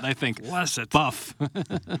Strode. I think Bless it. buff.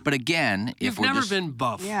 But again, if You've we're never just, been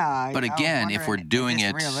buff. Yeah. But again, if we're doing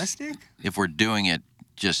it, realistic, if we're doing it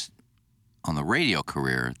just on the radio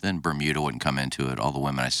career, then Bermuda wouldn't come into it. All the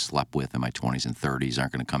women I slept with in my 20s and 30s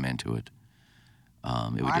aren't going to come into it.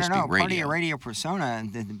 It would I just don't know. be radio. Part of your radio persona,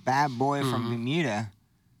 the bad boy from Bermuda.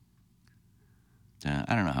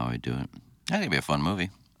 I don't know how I'd do it. I think it'd be a fun movie.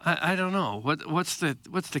 I don't know. What's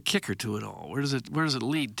the kicker to it all? Where does it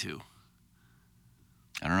lead to?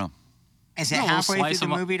 I don't know. Is it No, we'll halfway slice through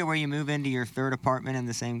the 'em up. movie to where you move into your third apartment in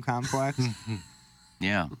the same complex?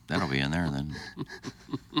 Yeah, that'll be in there then.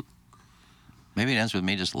 Maybe it ends with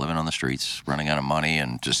me just living on the streets, running out of money,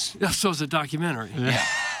 and just So it's a documentary. yeah.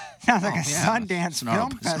 Sounds like a yeah. Sundance It's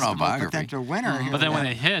Film an Festival autobiography. potential winner. here. But then when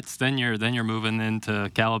it hits, then you're moving into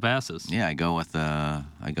Calabasas. Yeah, I go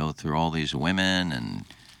through all these women and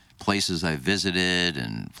places I've visited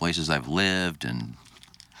and places I've lived and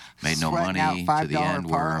made no Sweating money out to the $5 end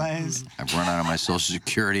where parlays. I've run out of my Social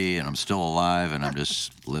Security and I'm still alive and I'm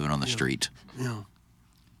just living on the street. Yeah.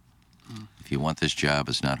 If you want this job,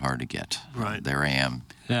 it's not hard to get. Right. There I am,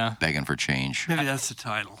 Yeah. begging for change. Maybe that's the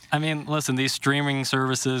title. I mean, listen, these streaming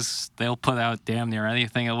services, they'll put out damn near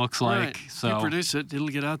anything it looks like. Right. So You produce it, it'll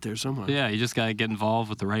get out there somewhere. yeah, you just got to get involved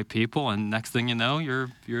with the right people, and next thing you know, you're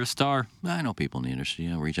a star. I know people in the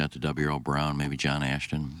industry. Reach out to W. Earl Brown, maybe John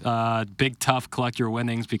Ashton. Big Tough, collect your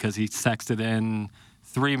winnings because he texted in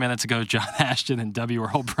 3 minutes ago, John Ashton and W.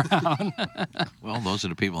 Earl Brown. Well, those are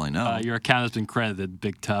the people I know. Your account has been credited,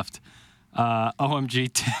 Big Tuft. OMG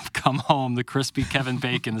Tim, come home. The crispy Kevin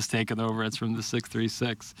Bacon is taken over. It's from the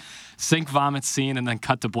 636. Sink vomit scene and then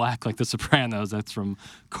cut to black like The Sopranos. That's from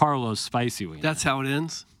Carlos Spicy Wiener. That's how it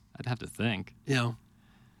ends? I'd have to think. Yeah.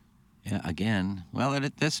 Yeah, again. Well,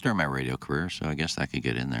 that's during my radio career, so I guess that could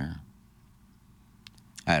get in there.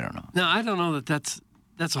 I don't know. Now, I don't know that's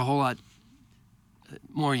a whole lot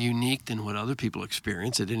more unique than what other people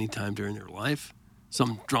experience at any time during their life.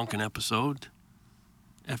 Some drunken episode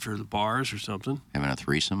after the bars or something. Having a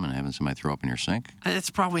threesome and having somebody throw up in your sink? It's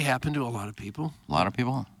probably happened to a lot of people. A lot of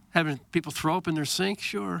people? Having people throw up in their sink,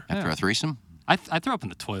 sure. After a threesome? I throw up in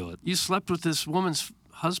the toilet. You slept with this woman's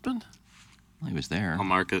husband? Well, he was there. I'll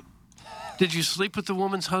mark it. Did you sleep with the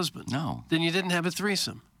woman's husband? No. Then you didn't have a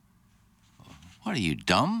threesome. What are you,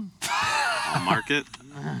 dumb? I'll mark it.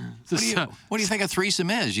 What do you think a threesome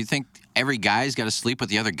is? You think every guy's got to sleep with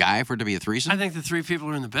the other guy for it to be a threesome? I think the three people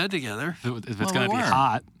are in the bed together. If it's Well, going to they be were.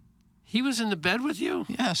 hot. He was in the bed with you?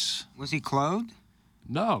 Yes. Was he clothed?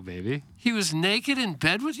 No, baby. He was naked in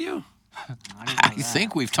bed with you? I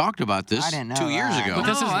think we've talked about this 2 years ago.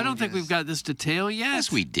 No, I don't think we've got this detail yet.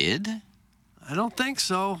 Yes, we did. I don't think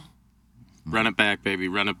so. Run it back, baby.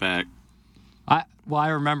 Run it back. I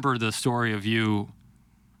remember the story of you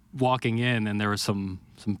walking in and there was some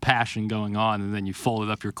passion going on, and then you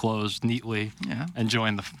folded up your clothes neatly and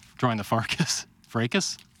joined the Farkas.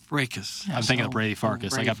 Fracas? Fracas. I'm thinking of Brady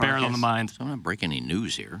Farkas. I got Barrett on the mind. So I'm not breaking any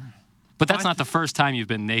news here. But that's not the first time you've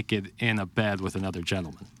been naked in a bed with another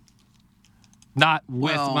gentleman. Not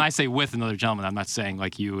with, when I say with another gentleman, I'm not saying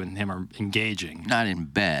like you and him are engaging. Not in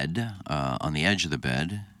bed, on the edge of the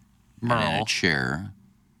bed, Merle. and in a chair.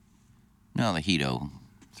 No, the Hito.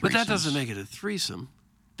 But that doesn't make it a threesome.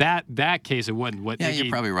 That case it wouldn't. What Yeah, Iggy,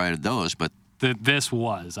 you're probably right at those, but this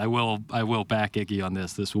was. I will back Iggy on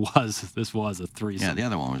this. This was a threesome. yeah, the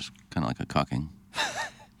other one was kind of like a cucking.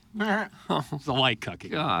 It's a light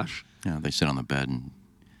cucking. Gosh. Yeah, they sit on the bed and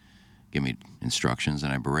give me instructions,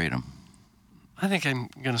 and I berate them. I think I'm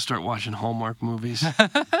going to start watching Hallmark movies.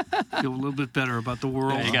 Feel a little bit better about the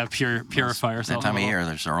world. Yeah, you got to purify yourself. That time of year,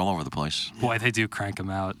 they're all over the place. Boy, they do crank them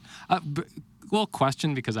out. Little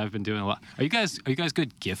question, because I've been doing a lot. Are you guys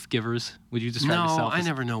good gift givers? Would you describe yourself? No, I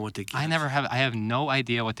never know what to give. I have no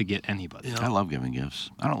idea what to get anybody. I love giving gifts.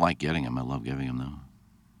 I don't like getting them. I love giving them, though.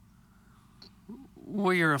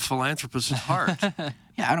 Well, you're a philanthropist at heart.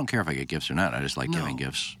 Yeah, I don't care if I get gifts or not. I just like giving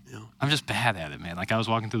gifts. I'm just bad at it, man. Like I was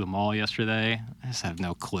walking through the mall yesterday. I just have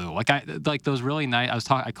no clue. Like those really nice.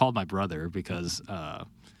 I called my brother because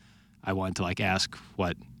I wanted to like ask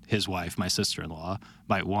what his wife, my sister-in-law,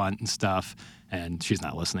 might want and stuff. And she's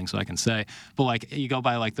not listening, so I can say. But like you go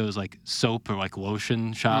by like those like soap or like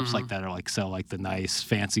lotion shops like that are like sell like the nice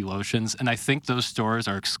fancy lotions. And I think those stores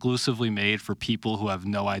are exclusively made for people who have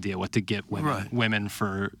no idea what to get women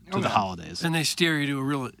for the holidays. And they steer you to a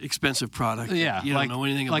real expensive product. Yeah, you don't know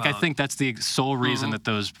anything about. Like I think that's the sole reason that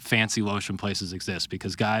those fancy lotion places exist,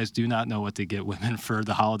 because guys do not know what to get women for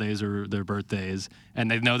the holidays or their birthdays, and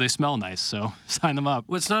they know they smell nice, so sign them up.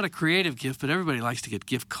 Well, it's not a creative gift, but everybody likes to get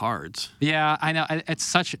gift cards. Yeah, I know.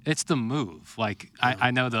 It's the move. Like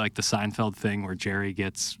I know the Seinfeld thing where Jerry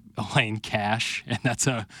gets Elaine cash, and that's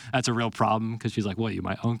a real problem because she's like, "What, you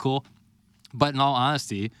my uncle?" But in all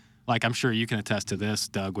honesty, like I'm sure you can attest to this,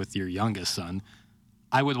 Doug, with your youngest son,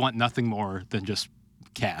 I would want nothing more than just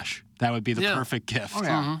cash. That would be the perfect gift. Oh,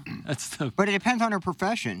 yeah. That's But it depends on her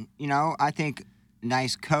profession. You know, I think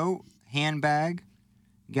nice coat, handbag.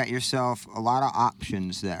 You got yourself a lot of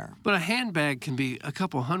options there. But a handbag can be a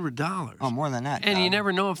couple $100. Oh, more than that. And you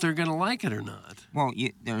never know if they're going to like it or not. Well,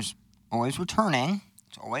 there's always returning.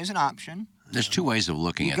 It's always an option. There's two ways of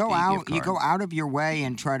looking at the gift card. You go out of your way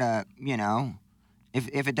and try to,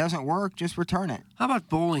 if it doesn't work, just return it. How about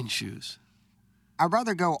bowling shoes? I'd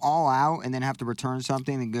rather go all out and then have to return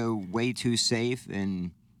something than go way too safe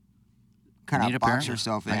and kind of box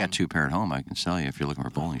yourself in. I got 2 pair at home I can sell you if you're looking for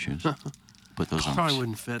bowling shoes. Put those on. Probably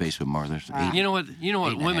wouldn't fit. Base with more. There's You know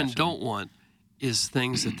what women don't want is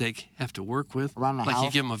things that they have to work with. Around the like house.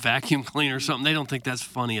 you give them a vacuum cleaner or something. They don't think that's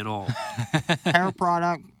funny at all. Hair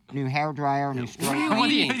product, new hair dryer, new straight. What are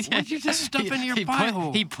you eating? What did you just stuff in your pie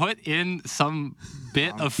hole? He put in some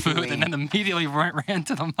bit of food and then immediately ran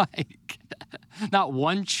to the mic. Not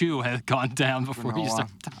one chew had gone down before you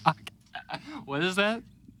started talking. What is that?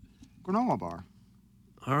 Granola bar.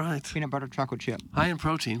 All right. Peanut butter chocolate chip. High in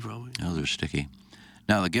protein, probably. Oh, they're sticky.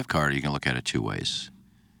 Now, the gift card, you can look at it 2 ways.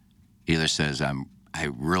 Either says, I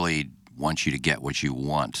really want you to get what you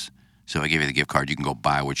want. So if I give you the gift card, you can go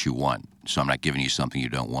buy what you want. So I'm not giving you something you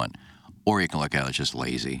don't want. Or you can look at it as just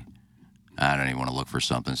lazy. I don't even want to look for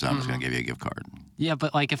something, so I'm just going to give you a gift card. Yeah,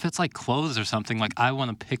 but like if it's like clothes or something, like I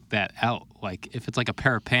want to pick that out. Like if it's like a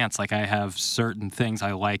pair of pants, like I have certain things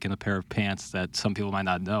I like in a pair of pants that some people might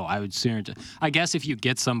not know. I would sooner. I guess if you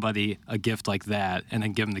get somebody a gift like that and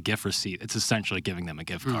then give them the gift receipt, it's essentially giving them a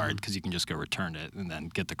gift card because you can just go return it and then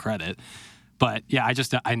get the credit. But yeah,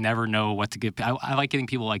 I never know what to give. I like getting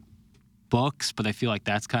people like books, but I feel like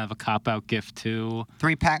that's kind of a cop-out gift too.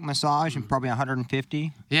 3-pack massage and probably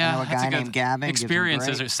 150. Yeah, I know a guy named Gavin.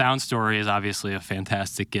 Experiences. Sound Story is obviously a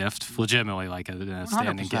fantastic gift, legitimately like an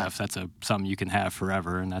outstanding 100%. gift. That's something you can have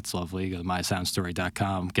forever, and that's lovely. Go to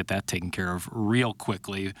mysoundstory.com, get that taken care of real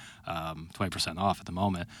quickly. 20% off at the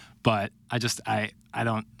moment. But I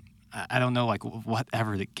don't know, like,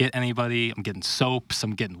 whatever to get anybody. I'm getting soaps.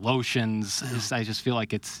 I'm getting lotions. I just feel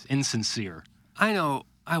like it's insincere. I know.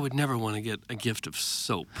 I would never want to get a gift of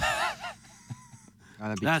soap.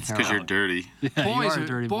 That's because you're dirty.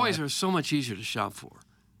 Yeah, boys are so much easier to shop for.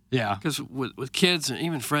 Yeah. Because with kids and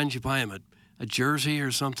even friends, you buy them a jersey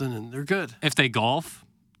or something, and they're good. If they golf,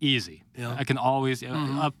 easy. Yeah. I can always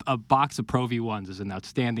a box of Pro V1s is an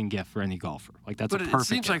outstanding gift for any golfer. Like that's But a perfect. it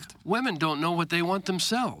seems like women don't know what they want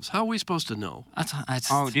themselves. How are we supposed to know?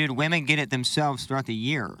 Oh, dude, women get it themselves throughout the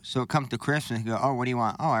year. So it comes to Christmas and go, oh, what do you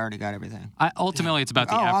want? Oh, I already got everything. Ultimately, it's about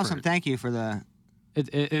the oh, effort. awesome. Thank you for the...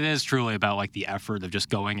 It is truly about like the effort of just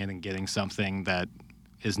going in and getting something that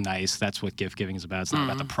is nice. That's what gift giving is about. It's not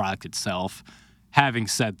about the product itself. Having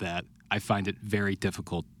said that, I find it very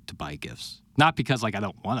difficult to buy gifts. Not because like I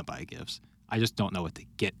don't want to buy gifts. I just don't know what to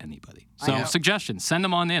get anybody. So suggestions, send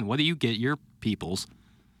them on in. What do you get your peoples?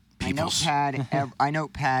 I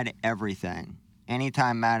notepad everything.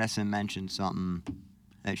 Anytime Madison mentions something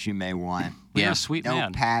that she may want. You're a sweet man.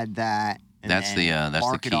 Notepad that. And That's then the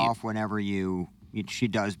mark key. it off whenever she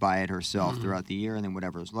does buy it herself throughout the year, and then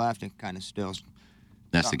whatever's left, it kind of still.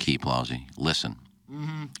 That's the key, Plowsy. Listen.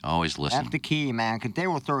 Always listen. That's the key, man, because they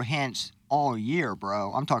will throw hints all year,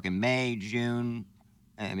 bro. I'm talking May, June.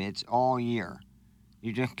 I mean, it's all year.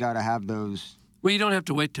 You just got to have those. Well, you don't have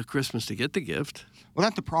to wait till Christmas to get the gift. Well,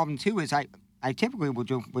 that's the problem, too, is I typically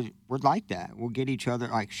would like that. We'll get each other.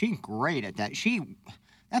 Like, she's great at that.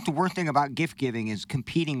 That's the worst thing about gift giving is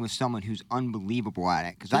competing with someone who's unbelievable at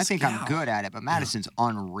it. Because I think I'm good at it, but Madison's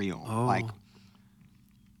unreal. Oh. Like,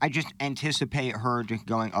 I just anticipate her just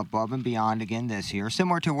going above and beyond again this year,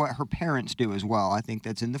 similar to what her parents do as well. I think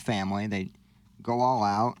that's in the family. They go all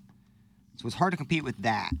out. So it's hard to compete with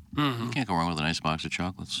that. You can't go wrong with a nice box of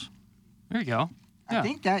chocolates. There you go. I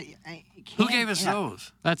think that... Who gave us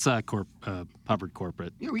those? That's Hubbard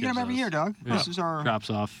Corporate. Yeah, we get them every year, Doug. Yeah. This is our... Drops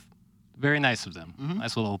off. Very nice of them.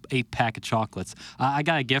 Nice little 8-pack of chocolates. I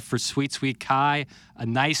got a gift for Sweet Sweet Kai, a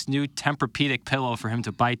nice new Tempur-Pedic pillow for him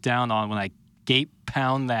to bite down on when I gape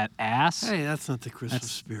pound that ass. Hey, that's not the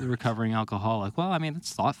Christmas spirit. The recovering alcoholic. Well, I mean,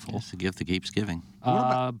 it's thoughtful. It's the gift that keeps giving.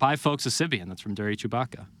 Buy folks a Sibian. That's from Dirty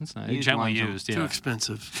Chewbacca. That's not gently used. Too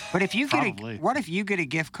expensive. But if you what if you get a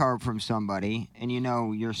gift card from somebody and you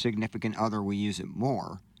know your significant other will use it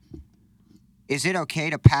more? Is it okay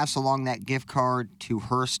to pass along that gift card to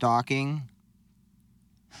her stocking?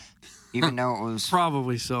 Even though it was...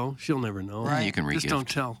 Probably so. She'll never know. Right. You can re-gift. Just don't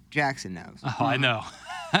tell. Jackson knows. Oh, I know.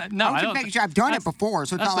 No, I'm just making sure I've done it before,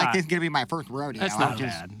 so it's not like this is going to be my first rodeo. It's not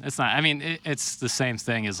bad. It's not. I mean, it's the same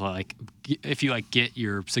thing as like if you like get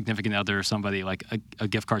your significant other or somebody like a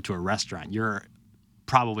gift card to a restaurant, you're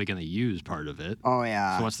probably going to use part of it. Oh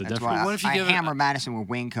yeah. So what's the That's difference? why What if you give hammer Madison with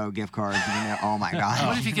Winco gift cards? And oh my God.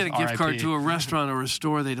 What if you get a gift card R.I.P. to a restaurant or a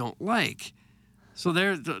store they don't like? So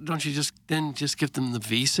don't you just give them the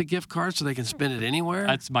Visa gift card so they can spend it anywhere?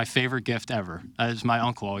 That's my favorite gift ever. My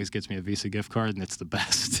uncle always gets me a Visa gift card, and it's the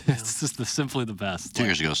best. It's just simply the best. 2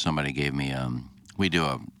 years ago, somebody gave me, we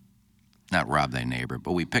do not rob thy neighbor,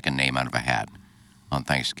 but we pick a name out of a hat on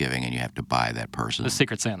Thanksgiving, and you have to buy that person. The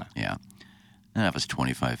Secret Santa. Yeah. And that was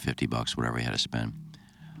 $25, $50, whatever you had to spend.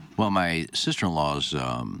 Well, my sister-in-law's,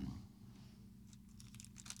 no,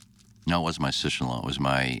 it wasn't my sister-in-law. It was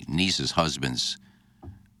my niece's husband's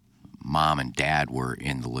mom and dad were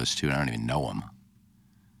in the list, too, and I don't even know them.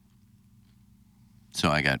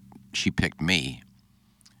 So she picked me,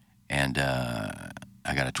 and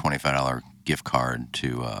I got a $25 gift card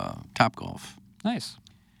to Topgolf. Nice.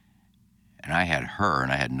 And I had her,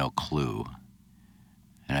 and I had no clue.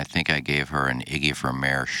 And I think I gave her an Iggy for a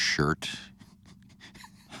Mayor shirt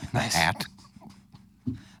and a hat.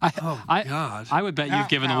 God. I would bet you've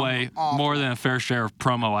given away more than a fair share of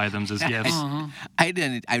promo items as gifts. I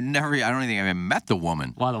don't think I even met the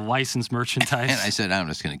woman. A lot of licensed merchandise. And I said, I'm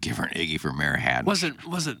just going to give her an Iggy for Mayor hat. Was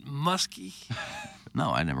it musky?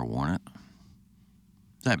 No, I never worn it.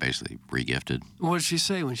 I basically re-gifted. What did she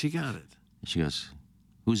say when she got it? She goes,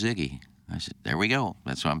 who's Iggy? I said, there we go.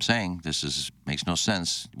 That's what I'm saying. Makes no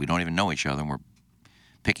sense. We don't even know each other, and we're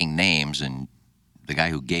picking names, and the guy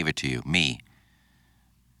who gave it to you, me,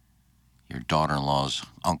 your daughter-in-law's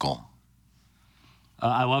uncle.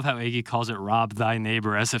 I love how Iggy calls it rob thy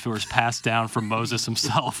neighbor as if it was passed down from Moses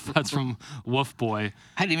himself. That's from Wolf Boy.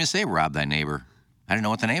 I didn't even say rob thy neighbor. I didn't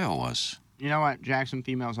know what the name of it was. You know what Jackson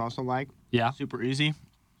females also like? Yeah. Super easy.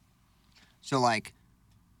 So, like,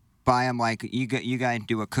 buy them, like, you guys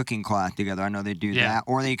do a cooking class together. I know they do that.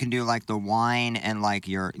 Or they can do, like, the wine and, like,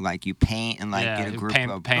 you paint and, like, get a group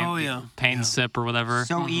of... Paint and sip or whatever.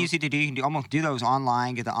 So easy to do. You can almost do those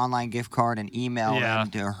online, get the online gift card and email them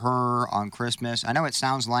to her on Christmas. I know it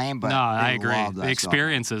sounds lame, but no, I agree. Love that the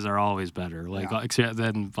experiences are always better.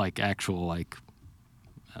 Than, like, actual, like,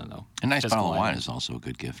 I don't know. A nice bottle of wine is also a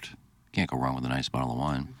good gift. Can't go wrong with a nice bottle of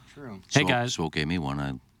wine. True. Hey, guys. Swope gave me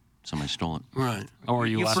one. Somebody stole it. Right. Or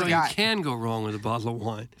So you can go wrong with a bottle of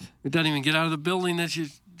wine. It doesn't even get out of the building that you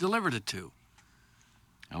delivered it to.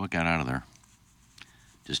 How it got out of there.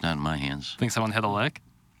 Just not in my hands. Think someone hit a lick?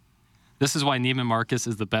 This is why Neiman Marcus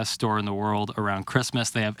is the best store in the world around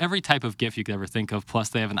Christmas. They have every type of gift you could ever think of. Plus,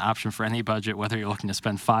 they have an option for any budget, whether you're looking to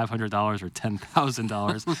spend $500 or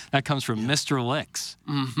 $10,000. That comes from Mr. Licks.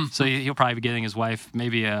 Mm-hmm. So he'll probably be getting his wife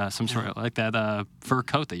maybe some sort of like that fur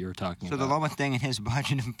coat that you were talking So about. the lowest thing in his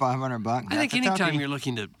budget is $500. I think anytime you're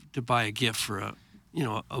looking to buy a gift for a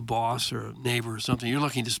boss or a neighbor or something, you're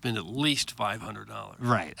looking to spend at least $500.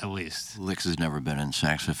 Right, at least. Licks has never been in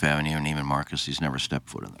Saks Fifth Avenue, and even Marcus, he's never stepped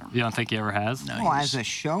foot in there. You don't think he ever has? No, Well, as a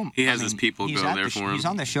show, He has his people he's go at there the for him. He's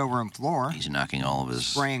on the showroom floor, he's knocking all of his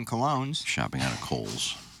spraying colognes. shopping out of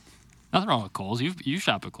Kohl's. Nothing wrong with Kohl's. You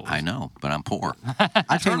shop at Kohl's. I know, but I'm poor.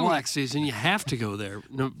 I tell you what, Turtleneck season, you have to go there,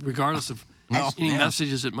 regardless of any yeah.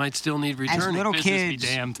 messages that might still need returning. as little Business be kids,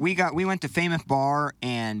 damned. we went to Famous Bar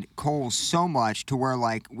and Kohl's so much to where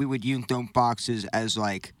like we would use those boxes as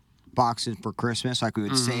like boxes for Christmas. Like we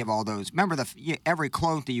would save all those. Remember every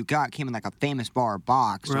cloth that you got came in like a Famous Bar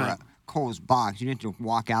box or Right. a Kohl's box. You didn't just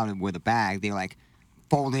walk out with a bag. They like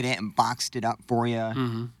folded it and boxed it up for you.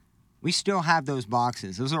 Mm-hmm. We still have those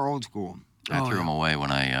boxes. Those are old school. I threw them away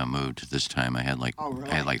when I moved. This time I had like really?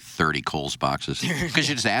 I had like 30 Kohl's boxes because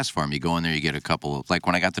you just ask for them. You go in there, you get a couple of like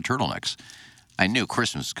when I got the turtlenecks. I knew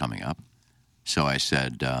Christmas was coming up, so I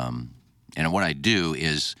said, and what I do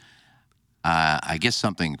is I get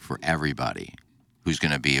something for everybody who's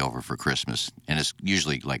going to be over for Christmas, and it's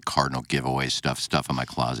usually like Cardinal giveaway stuff in my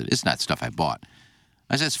closet. It's not stuff I bought.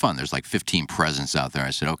 I said it's fun. There's like 15 presents out there. I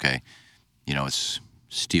said, okay, it's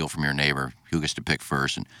steal from your neighbor. Who gets to pick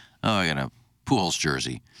first? And I got a Pujols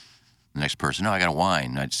jersey. The next person, I got a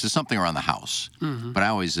wine. It's just something around the house. Mm-hmm. But I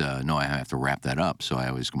always know I have to wrap that up. So I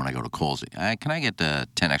always, when I go to Kohl's, can I get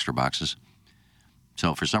 10 extra boxes?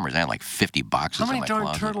 So for some reason, I had like 50 boxes How in many my darn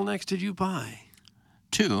closet. turtlenecks did you buy?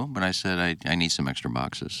 2, but I said I need some extra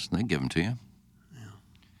boxes. They give them to you.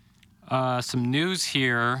 Some news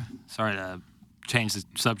here. Sorry to change the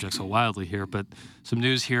subject so wildly here, but some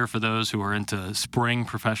news here for those who are into spring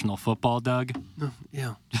professional football, Doug.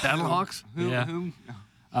 Yeah. Battlehawks?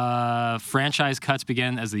 Franchise cuts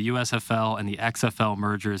begin as the USFL and the XFL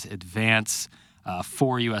mergers advance.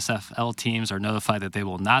 4 USFL teams are notified that they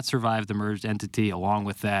will not survive the merged entity. Along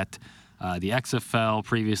with that, the XFL,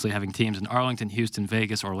 previously having teams in Arlington, Houston,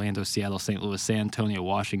 Vegas, Orlando, Seattle, St. Louis, San Antonio,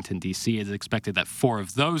 Washington, D.C., it is expected that 4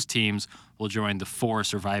 of those teams will join the 4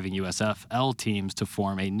 surviving USFL teams to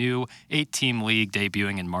form a new 8-team league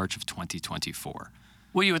debuting in March of 2024.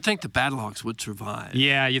 Well, you would think the Battlehawks would survive.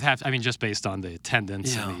 Yeah, you'd have to, just based on the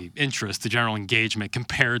attendance and the interest, the general engagement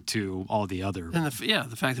compared to all the other. And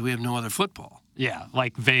the fact that we have no other football. Yeah,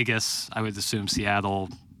 like Vegas, I would assume Seattle,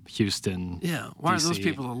 Houston. Yeah, why DC. are those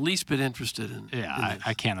people the least bit interested in? Yeah,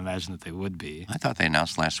 I can't imagine that they would be. I thought they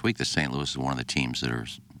announced last week that St. Louis is one of the teams that are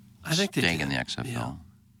staying in the XFL.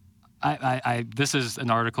 Yeah. This is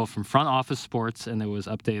an article from Front Office Sports, and it was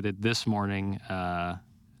updated this morning,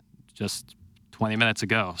 just 20 minutes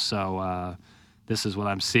ago. So this is what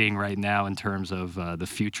I'm seeing right now in terms of the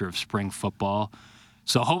future of spring football.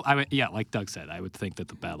 So, like Doug said, I would think that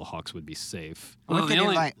the Battlehawks would be safe. What if they did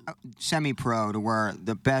like semi-pro to where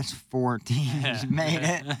the best 4 teams made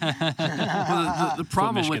it? Well, the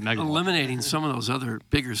problem with eliminating some of those other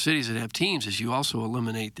bigger cities that have teams is you also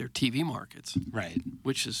eliminate their TV markets. Right.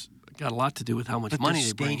 Which has got a lot to do with how much But money the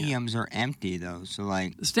they bring in. stadiums are empty, though. So,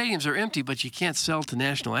 like, The stadiums are empty, but you can't sell to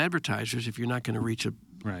national advertisers if you're not going to reach a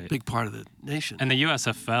big part of the nation. And the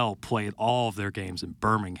USFL played all of their games in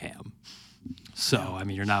Birmingham. So,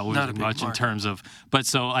 you're not losing much in terms of. But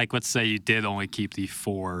so, let's say you did only keep the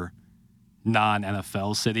 4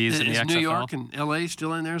 non-NFL cities in the XFL. Is New York and L.A.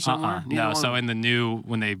 still in there somewhere? No, so in the new,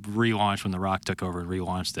 when they relaunched, when The Rock took over and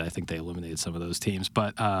relaunched it, I think they eliminated some of those teams.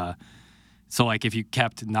 But, if you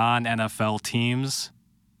kept non-NFL teams,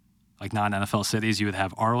 like non-NFL cities, you would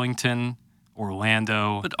have Arlington,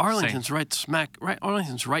 Orlando. But Arlington's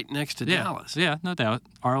Arlington's right next to Dallas. Yeah, no doubt.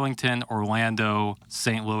 Arlington, Orlando,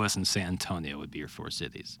 St. Louis, and San Antonio would be your 4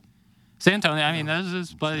 cities. San Antonio,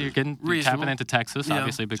 but you're tapping into Texas,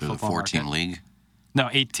 obviously a big football market. 4-team league? No,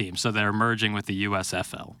 8 teams. So they're merging with the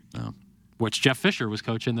USFL, which Jeff Fisher was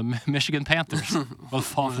coaching the Michigan Panthers. Both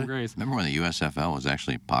fall from grace. Remember when the USFL was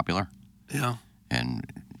actually popular? Yeah. And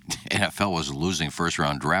NFL was losing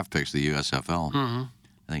first-round draft picks to the USFL. Mm-hmm.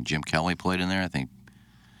 I think Jim Kelly played in there. I think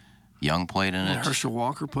Young played in it. Herschel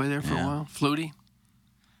Walker played there for a while. Flutie.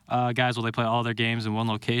 Guys, will they play all their games in one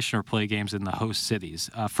location or play games in the host cities?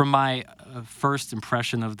 From my first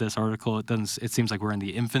impression of this article, it seems like we're in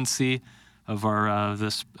the infancy of our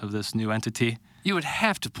this new entity. You would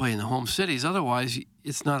have to play in the home cities, otherwise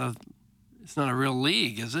it's not a real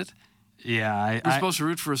league, is it? Yeah, You're supposed to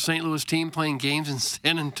root for a St. Louis team playing games in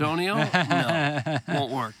San Antonio? No,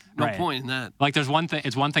 won't work. No Right. point in that. Like, there's one thing.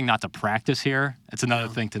 It's one thing not to practice here. It's another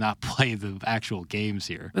thing to not play the actual games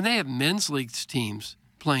here. And they have men's league teams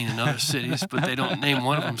playing in other cities, but they don't name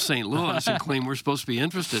one of them St. Louis and claim we're supposed to be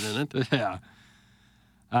interested in it. Yeah.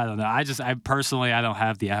 I don't know. I personally, I don't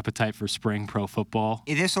have the appetite for spring pro football.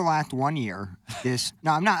 This will last 1 year.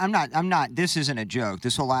 I'm not. This isn't a joke.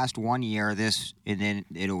 This will last 1 year. And then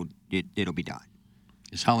it'll be done.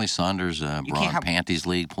 Is Holly Saunders Broad Panties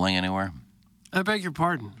League playing anywhere? I beg your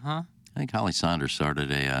pardon, huh? I think Holly Saunders started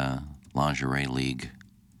a lingerie league.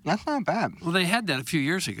 That's not bad. Well, they had that a few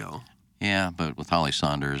years ago. Yeah, but with Holly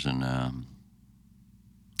Saunders and.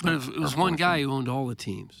 But it was one guy who owned all the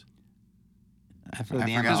teams. I forgot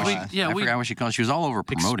what she called it. She was all over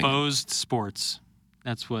promoting. Exposed Sports.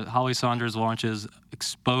 That's what Holly Saunders launches.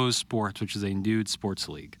 Exposed Sports, which is a nude sports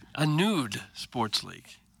league. A nude sports league.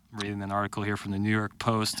 I'm reading an article here from the New York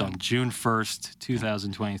Post on June 1st,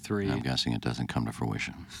 2023. I'm guessing it doesn't come to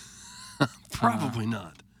fruition. Probably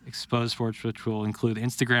not. Exposed Sports, which will include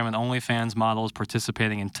Instagram and OnlyFans models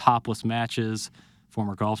participating in topless matches.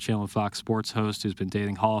 Former Golf Channel and Fox Sports host who's been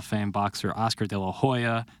dating Hall of Fame boxer Oscar De La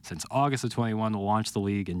Hoya since August of 21 will launch the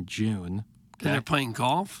league in June. Okay. And they're playing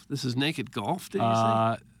golf? This is naked golf, did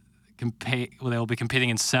you say? They'll be competing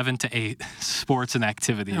in 7 to 8 sports and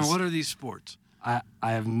activities. And what are these sports? I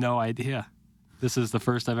have no idea. This is the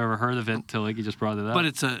first I've ever heard of it until you just brought it up. But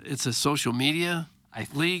it's a social media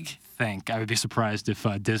league? I would be surprised if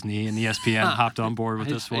Disney and ESPN hopped on board with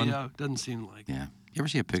this one. Yeah, it doesn't seem like it. Yeah. You ever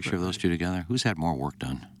see a picture of those two together? Who's had more work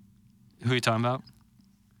done? Who are you talking about?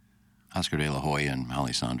 Oscar De La Hoya and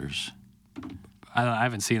Holly Saunders. I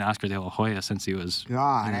haven't seen Oscar De La Hoya since he was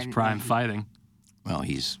in his prime fighting. Well,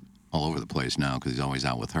 he's all over the place now because he's always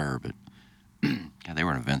out with her. But God, they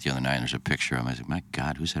were at an event the other night, and there's a picture of him. I was like, my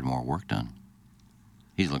God, who's had more work done?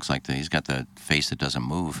 He looks like he's got the face that doesn't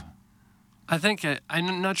move. I think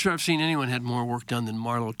I'm not sure I've seen anyone had more work done than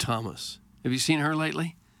Marlo Thomas. Have you seen her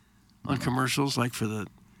lately? On commercials, like for the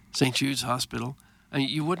St. Jude's Hospital. I mean,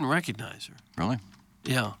 you wouldn't recognize her. Really?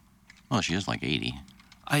 Yeah. Well, she is like 80.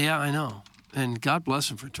 Yeah, I know. And God bless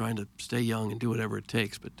him for trying to stay young and do whatever it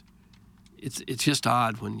takes. But it's just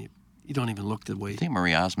odd when you don't even look the way. Do you think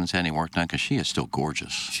Marie Osmond's had any work done? Because she is still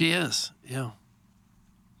gorgeous. She is, yeah.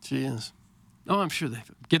 She is. Oh, I'm sure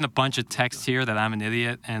they've. Getting a bunch of texts here that I'm an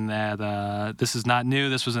idiot and that this is not new.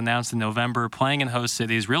 This was announced in November. Playing in host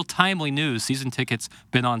cities. Real timely news. Season tickets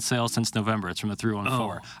been on sale since November. It's from the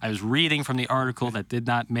 314. I was reading from the article that did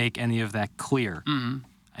not make any of that clear. Mm-hmm.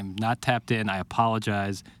 I'm not tapped in. I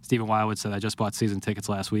apologize. Stephen Wildwood said, I just bought season tickets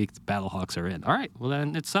last week. The Battlehawks are in. All right. Well,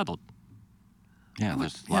 then it's settled. Yeah,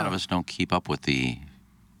 there's a lot of us don't keep up with the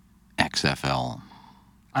XFL.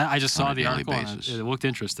 I just saw the article. And it looked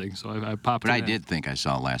interesting, so I popped But it I in. did think I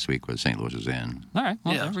saw last week what St. Louis is in. All right,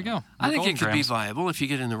 well, there we go. I think Golden it could be Grams. viable if you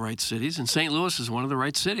get in the right cities, and St. Louis is one of the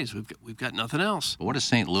right cities. We've got nothing else. But what is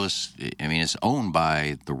St. Louis? I mean, it's owned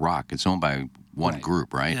by The Rock. It's owned by one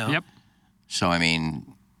group, right? Yeah. Yep. So, I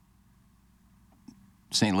mean,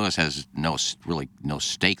 St. Louis has really no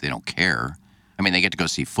stake. They don't care. I mean, they get to go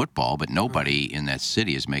see football, but nobody in that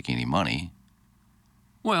city is making any money.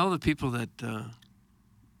 Well, the people that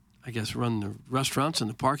I guess run the restaurants and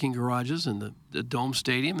the parking garages and the Dome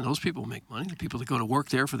Stadium, and those people make money. The people that go to work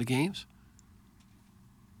there for the games.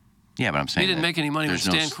 Yeah, but I'm saying He didn't make any money when there's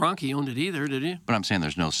no Stan Kroenke owned it either, did he? But I'm saying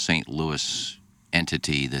there's no St. Louis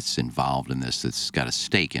entity that's involved in this that's got a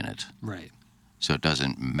stake in it. Right. So it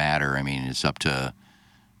doesn't matter. I mean, it's up to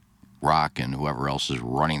Rock and whoever else is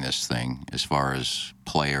running this thing as far as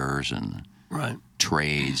players and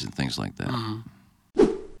trades and things like that. Mm-hmm.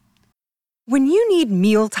 When you need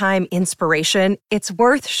mealtime inspiration, it's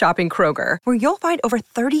worth shopping Kroger, where you'll find over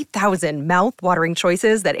 30,000 mouth-watering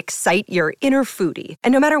choices that excite your inner foodie.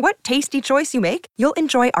 And no matter what tasty choice you make, you'll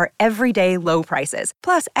enjoy our everyday low prices,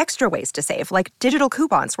 plus extra ways to save, like digital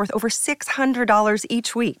coupons worth over $600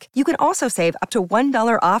 each week. You can also save up to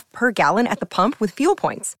 $1 off per gallon at the pump with fuel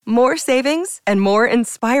points. More savings and more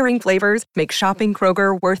inspiring flavors make shopping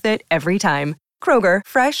Kroger worth it every time. Kroger,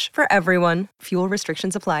 fresh for everyone. Fuel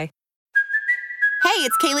restrictions apply. Hey,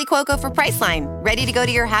 it's Kaylee Cuoco for Priceline. Ready to go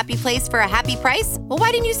to your happy place for a happy price? Well,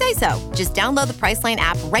 why didn't you say so? Just download the Priceline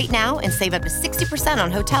app right now and save up to 60%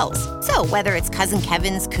 on hotels. So whether it's Cousin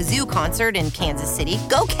Kevin's Kazoo Concert in Kansas City,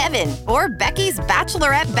 go Kevin, or Becky's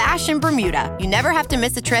Bachelorette Bash in Bermuda, you never have to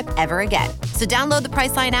miss a trip ever again. So download the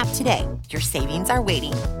Priceline app today. Your savings are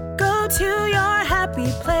waiting. Go to your happy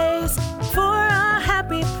place for a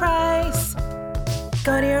happy price.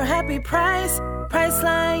 Go to your happy price,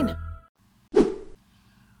 Priceline.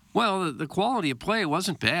 Well, the quality of play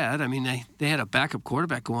wasn't bad. I mean, they had a backup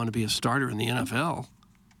quarterback go on to be a starter in the NFL.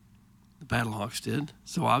 The Battlehawks did.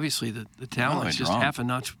 So obviously the talent is just half a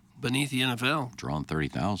notch beneath the NFL. Drawing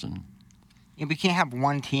 30,000. Yeah, we can't have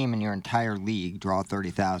one team in your entire league draw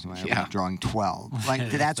 30,000 when everyone's drawing 12.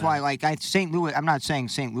 Like that's why, like St. Louis. I'm not saying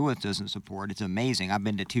St. Louis doesn't support. It's amazing. I've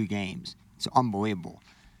been to 2 games. It's unbelievable.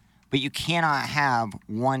 But you cannot have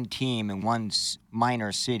one team in one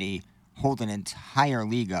minor city hold an entire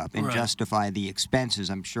league up and justify the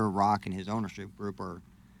expenses I'm sure Rock and his ownership group are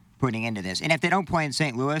putting into this. And if they don't play in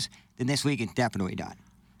St. Louis, then this league is definitely done.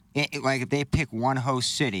 Like if they pick one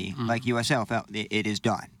host city, like USL, it is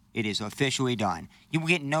done. It is officially done. You will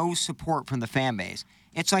get no support from the fan base.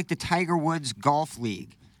 It's like the Tiger Woods Golf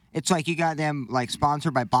League. It's like you got them like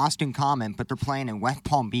sponsored by Boston Common, but they're playing in West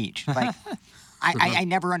Palm Beach. Like I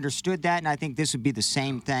never understood that, and I think this would be the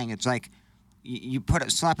same thing. It's like you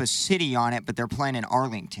slap a city on it, but they're playing in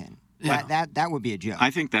Arlington. Yeah. That would be a joke.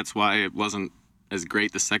 I think that's why it wasn't as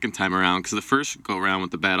great the second time around, because the first go around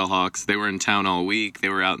with the Battlehawks, they were in town all week. They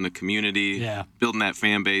were out in the community, building that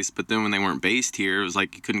fan base. But then when they weren't based here, it was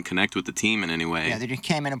like you couldn't connect with the team in any way. Yeah, they just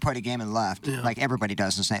came in and played a game and left, like everybody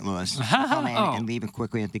does in St. Louis. Come in and leave as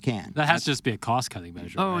quickly as they can. That has to just be a cost-cutting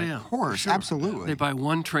measure. Oh, right? yeah. Of course, absolutely. They buy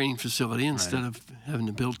one training facility instead of having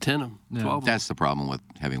to build 10 of them, 12 of them. That's the problem with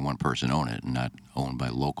having one person own it and not owned by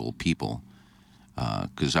local people.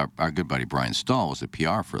 Because our good buddy Brian Stahl was the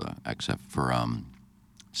PR for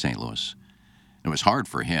St. Louis. It was hard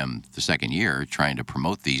for him the second year trying to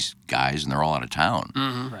promote these guys, and they're all out of town.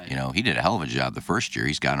 Right. You know, he did a hell of a job the first year.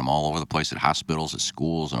 He's got them all over the place at hospitals, at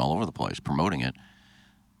schools, and all over the place promoting it.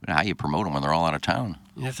 But how you promote them when they're all out of town?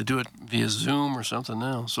 You have to do it via Zoom or something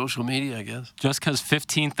now. Social media, I guess. Just because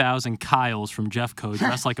 15,000 Kyles from Jeffco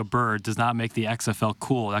dressed like a bird does not make the XFL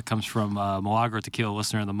cool. That comes from Milagro Tequila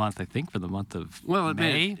Listener of the Month, I think, for the month of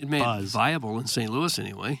May. It made it viable in St. Louis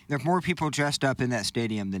anyway. There are more people dressed up in that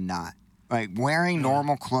stadium than not. Like, wearing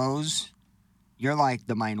normal clothes, you're like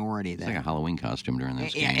the minority there. It's like a Halloween costume during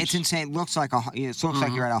those games. Yeah, it's insane. It looks like like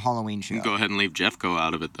you're at a Halloween show. You can go ahead and leave Jeffco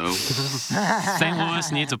out of it, though. St.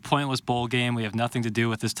 Louis needs a pointless bowl game. We have nothing to do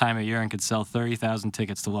with this time of year and could sell 30,000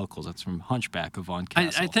 tickets to locals. That's from Hunchback of Von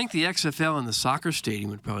Castle. I think the XFL in the soccer stadium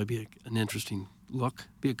would probably be an interesting look.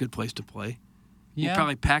 Be a good place to play. You'd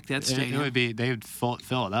probably pack that stadium. It would be. They would fill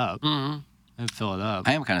it up. They'd fill it up.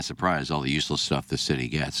 I am kind of surprised all the useless stuff the city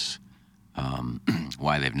gets.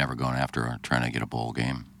 Why they've never gone after trying to get a bowl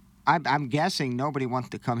game. I'm guessing nobody wants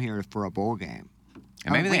to come here for a bowl game.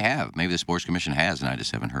 And maybe they have. Maybe the Sports Commission has, and I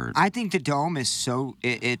just haven't heard. I think the Dome is so...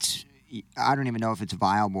 It's... I don't even know if it's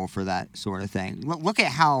viable for that sort of thing. Look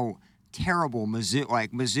at how terrible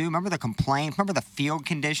Mizzou... Remember the complaints? Remember the field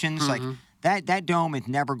conditions? Like, that Dome is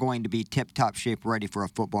never going to be tip-top shape ready for a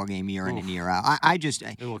football game year in and year out. I just...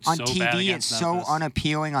 On so TV, it's so Memphis.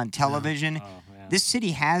 unappealing. On television... Oh, this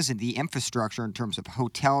city has the infrastructure in terms of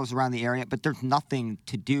hotels around the area, but there's nothing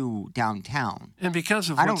to do downtown. And because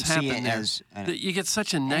of what's happened there, you get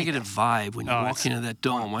such a negative vibe when you walk into that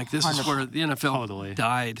dome. Like, this is where the NFL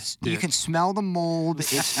died. You can smell the mold.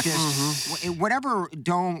 It's just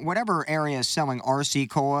whatever area is selling RC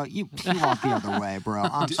Cola, you walk the other way, bro.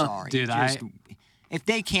 I'm sorry. Dude, if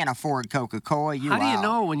they can't afford Coca-Cola, How do you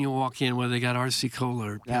know when you walk in whether they got RC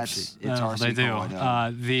Cola or Pepsi? It's RC they do.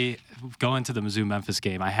 Cola. Going to the Mizzou-Memphis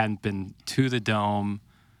game, I hadn't been to the Dome,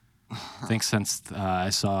 I think, since I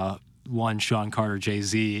saw one Sean Carter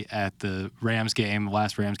Jay-Z at the Rams game, the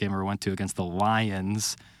last Rams game I ever went to against the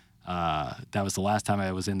Lions. That was the last time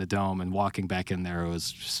I was in the Dome, and walking back in there, it was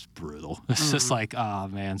just brutal. It's just like, oh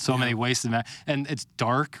man, so many wasted and it's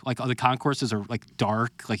dark. Like, the concourses are like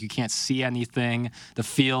dark, like you can't see anything. The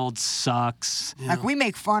field sucks. Like, we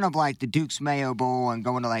make fun of like the Duke's Mayo Bowl and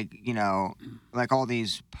going to like all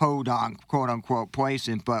these podunk quote unquote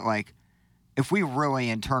places, but like, if we really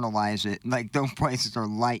internalize it, like, those places are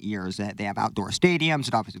light years. They have outdoor stadiums.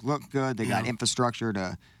 It obviously look good. They got infrastructure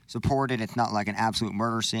to support it. It's not like an absolute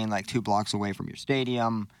murder scene, like 2 blocks away from your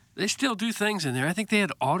stadium. They still do things in there. I think they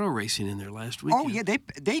had auto racing in there last week. Oh yeah,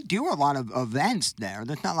 they do a lot of events there.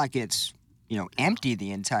 It's not like it's empty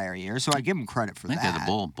the entire year. So I give them credit for that. I think they had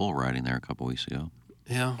the bull riding there a couple weeks ago.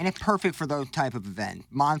 Yeah, and it's perfect for those type of events.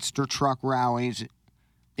 Monster truck rallies.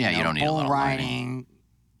 Yeah, you don't need a lot of riding.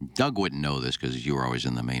 Doug wouldn't know this because you were always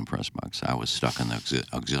in the main press box. I was stuck in the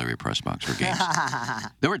auxiliary press box for games.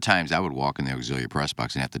 There were times I would walk in the auxiliary press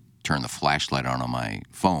box and have to turn the flashlight on my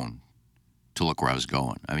phone to look where I was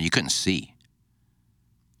going. I mean, you couldn't see.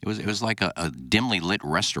 It was like a dimly lit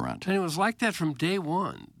restaurant. And it was like that from day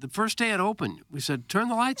one. The first day it opened, we said, turn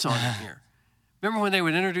the lights on in here. Remember when they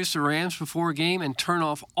would introduce the Rams before a game and turn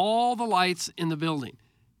off all the lights in the building?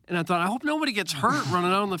 And I thought, I hope nobody gets hurt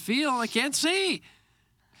running out on the field. I can't see.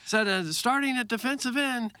 Said, starting at defensive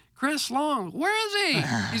end, Chris Long. Where is he?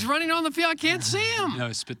 He's running on the field. I can't see him. No,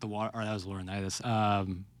 he spit the water. Or that was Laurinaitis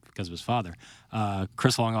because of his father.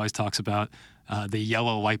 Chris Long always talks about the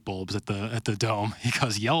yellow light bulbs at the dome. He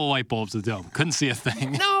goes, yellow light bulbs at the dome. Couldn't see a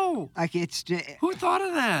thing. No. Like it's who thought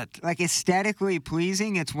of that? Like aesthetically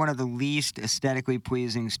pleasing, it's one of the least aesthetically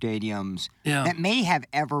pleasing stadiums that may have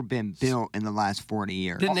ever been built in the last 40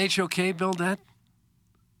 years. Didn't HOK build that?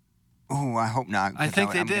 Oh, I hope not. I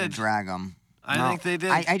think they did. Drag them. I think they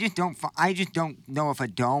did. I just don't know if a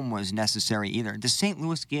dome was necessary either. Does St.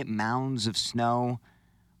 Louis get mounds of snow?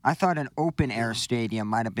 I thought an open-air stadium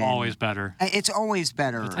might have been... Always better. It's always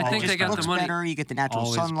better. I think they got the money. Better. You get the natural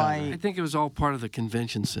sunlight. I think it was all part of the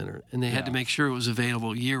convention center, and they had to make sure it was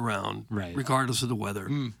available year-round, regardless of the weather.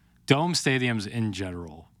 Dome stadiums in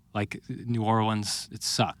general, like New Orleans, it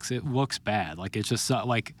sucks. It looks bad. Like it's just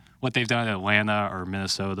like what they've done in Atlanta or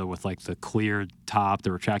Minnesota with like the cleared top,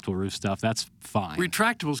 the retractable roof stuff. That's fine.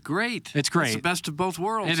 Retractable's great. It's great. It's the best of both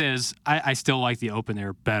worlds. It is. I still like the open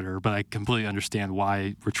air better, but I completely understand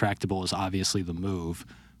why retractable is obviously the move.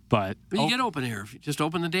 But you get open air. If you just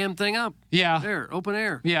open the damn thing up. Yeah. There, open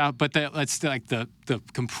air. Yeah, but that's like the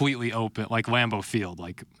completely open, like Lambeau Field.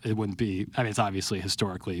 Like it wouldn't be. I mean, it's obviously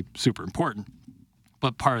historically super important.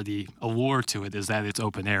 But part of the allure to it is that it's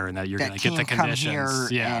open air and that you're going to get the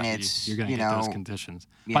conditions. And it's, you're going to get those conditions.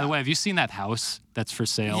 Yeah. By the way, have you seen that house that's for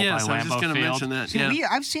sale by Lambeau Field? Yes, I was just going to mention that.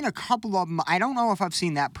 I've seen a couple of them. I don't know if I've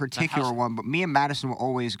seen that particular one, but me and Madison will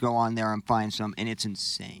always go on there and find some, and it's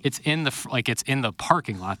insane. It's in the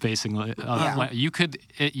parking lot, basically.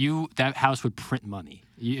 That house would print money.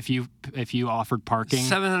 If you offered parking,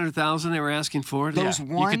 $700,000 they were asking for it. Those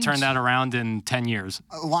you could turn that around in 10 years.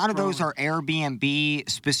 A lot of those are Airbnb,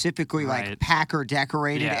 specifically like Packer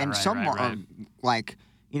decorated, and some are like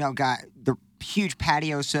got the huge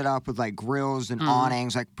patio set up with like grills and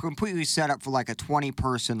awnings, like completely set up for like a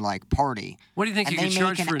 20-person like party. What do you think you could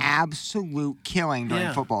charge for? And they make an absolute killing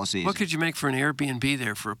during football season. What could you make for an Airbnb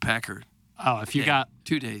there for a Packer? Oh, if you got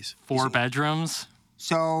 2 days, 4 bedrooms.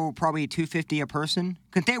 So probably $250 a person,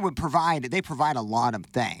 because they provide a lot of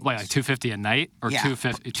things. Wait, like $250 a night or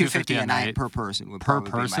 $250 a night per person would per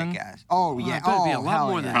probably person? be my guess. Oh yeah, It'd be a lot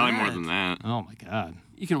more than Probably that. more than that. Oh my God.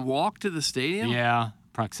 You can walk to the stadium. Yeah,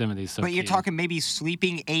 proximity is so. But you're key. talking maybe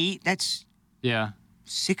sleeping 8. That's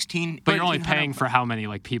 16. But you're only paying for how many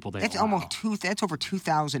like people they. That's allow. almost That's over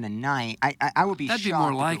 2,000 a night. I would be. That'd be shocked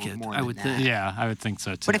more if like was it. more I than would that. think. Yeah, I would think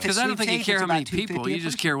so too. But if because I don't think you care how many people, you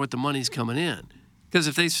just care what the money's coming in. Because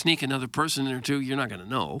if they sneak another person in or two, you're not going to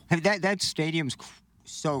know. That stadium's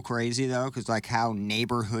so crazy though, because like how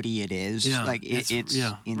neighborhoody it is. Yeah, like it's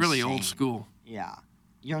really insane. old school. Yeah,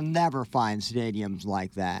 you'll never find stadiums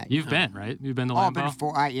like that. You've been right. You've been to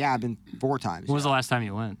Lambeau. I've been 4 times. When was the last time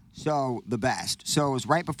you went? So the best. So it was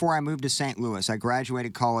right before I moved to St. Louis. I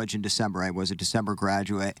graduated college in December. I was a December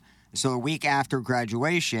graduate. So a week after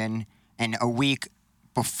graduation and a week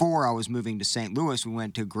before I was moving to St. Louis, we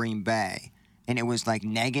went to Green Bay. And it was like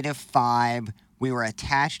 -5. We were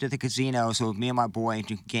attached to the casino, so me and my boy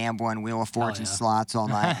just gambling Wheel of Fortune slots all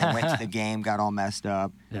night. And went to the game, got all messed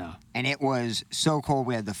up. Yeah. And it was so cold.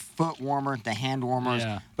 We had the foot warmer, the hand warmers.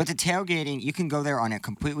 Yeah. But the tailgating, you can go there on a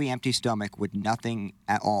completely empty stomach with nothing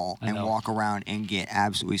at all and walk around and get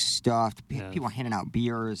absolutely stuffed. People handing out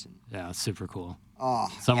beers. Yeah, it's super cool. Oh,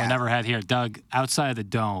 Something we never had here. Doug, outside of the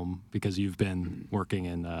dome, because you've been working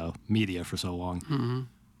in media for so long,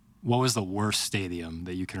 what was the worst stadium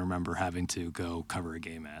that you can remember having to go cover a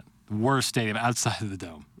game at? The worst stadium outside of the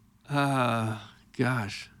dome?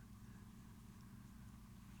 Gosh.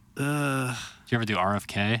 Did you ever do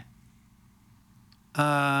RFK?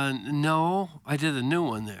 No. I did the new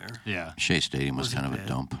one there. Yeah. Shea Stadium was kind of a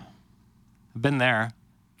dump. I've been there.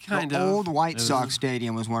 The old White Sox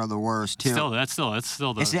Stadium was one of the worst too. It's still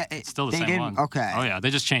the same one. Okay. Oh yeah, they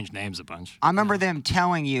just changed names a bunch. I remember them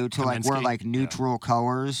telling you to like wear Kaminsky? like neutral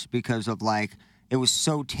colors because of like it was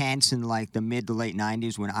so tense in like the mid to late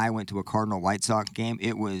 90s when I went to a Cardinal White Sox game.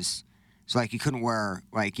 It's like you couldn't wear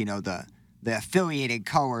like the affiliated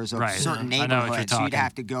colors of certain neighborhoods. So you'd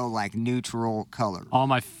have to go like neutral colors. All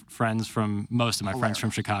my most of my friends from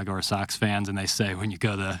Chicago are Sox fans, and they say when you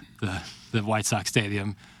go to the White Sox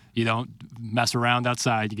Stadium, you don't mess around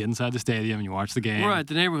outside. You get inside the stadium and you watch the game. Right,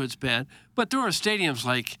 the neighborhood's bad. But there are stadiums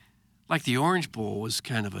like the Orange Bowl was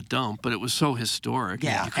kind of a dump, but it was so historic.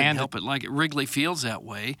 Yeah. You couldn't help it. Like Wrigley Field's that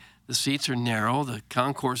way. The seats are narrow. The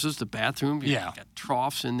concourses, the bathroom, you got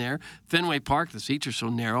troughs in there. Fenway Park, the seats are so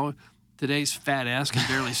narrow. Today's fat ass can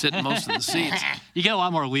barely sit in most of the seats. You get a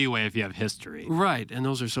lot more leeway if you have history. Right, and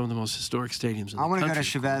those are some of the most historic stadiums in the I want to go to country.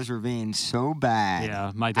 Chavez Ravine so bad.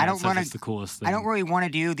 Yeah, my dad says it's the coolest thing. I don't really want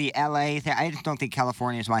to do the LA thing. I just don't think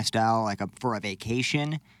California is my style, like for a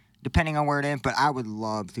vacation, depending on where it is. But I would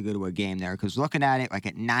love to go to a game there because looking at it like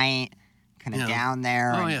at night, kind of down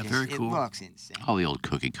there. Oh, and yeah, very cool. It looks insane. All the old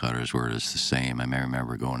cookie cutters where it is the same. I may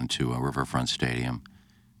remember going into a Riverfront Stadium.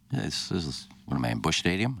 This is, what am I in, Busch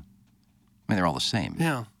Stadium? I mean, they're all the same.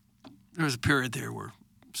 Yeah. There was a period there where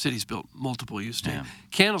cities built multiple use stadiums.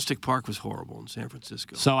 Candlestick Park was horrible in San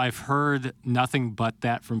Francisco. So I've heard nothing but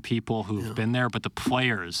that from people who've been there, but the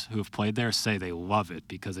players who have played there say they love it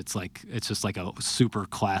because it's just like a super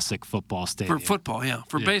classic football stadium. For football, yeah.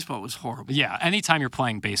 For baseball, it was horrible. Yeah, anytime you're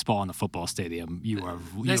playing baseball in the football stadium, you've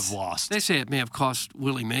lost. They say it may have cost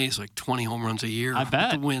Willie Mays like 20 home runs a year. I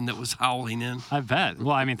bet. With the wind that was howling in. I bet.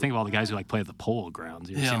 Well, I mean, think of all the guys who play at the polo grounds.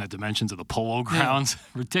 You've seen the dimensions of the polo grounds.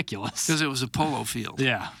 Ridiculous. Because it was a polo field.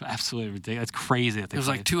 Yeah, absolutely ridiculous. It's crazy that they It was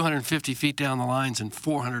like 250 feet down the lines and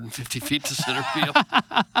 450 feet to center field.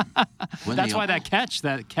 That's why that catch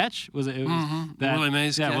was it? Was that Willie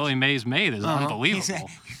Mays catch? Willie Mays made is unbelievable.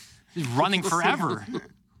 He's running forever.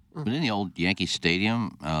 But in the old Yankee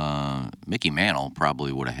Stadium, Mickey Mantle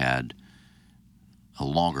probably would have had a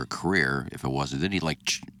longer career if it wasn't. Didn't he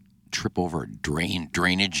trip over a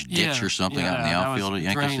drainage ditch or something out in the outfield at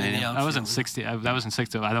Yankee Stadium? That was in 60. That was in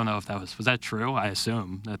 60. I don't know if that was that true. I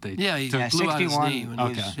assume that they. Yeah, he blew out his knee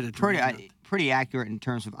when he hit a drain. Pretty accurate in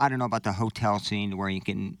terms of, I don't know about the hotel scene where you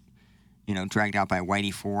can, dragged out by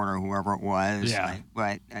Whitey Ford or whoever it was. Yeah.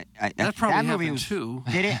 But that probably that movie happened was, too.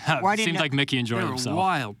 Did it? Seemed like Mickey enjoyed himself. They were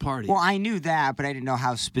wild party. Well, I knew that, but I didn't know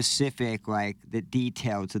how specific, like the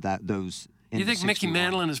details of those. Do you think Mickey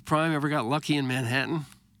Mantle in his prime ever got lucky in Manhattan?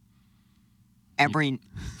 Every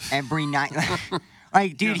night.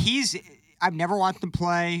 Like, dude, I've never watched him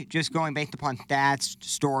play, just going based upon stats,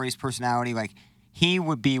 stories, personality. Like, he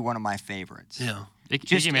would be one of my favorites. Yeah.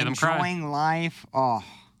 Just made him cry. enjoying life. Oh.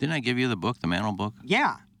 Didn't I give you the book, the Mantle book?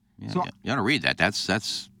 Yeah. So, you ought to read that.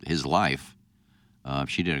 That's his life.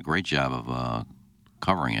 She did a great job of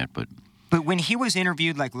covering it, but when he was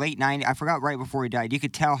interviewed, like late 90s, I forgot right before he died, you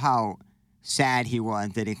could tell how sad he was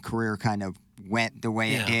that his career kind of went the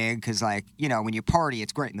way it did. Because, when you party,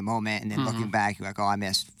 it's great in the moment. And then looking back, you're like, oh, I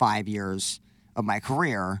missed 5 years of my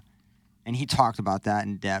career. And he talked about that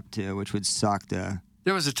in depth, too, which would suck to...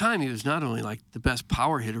 There was a time he was not only like the best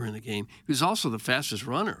power hitter in the game, he was also the fastest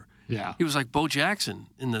runner. Yeah. He was like Bo Jackson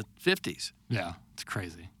in the 50s. Yeah, it's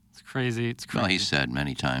crazy. It's crazy. Well, he said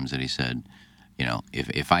many times that he said,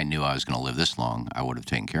 if I knew I was going to live this long, I would have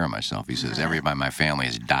taken care of myself. He says, everybody in my family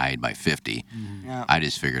has died by 50. Yeah. I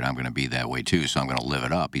just figured I'm going to be that way, too, so I'm going to live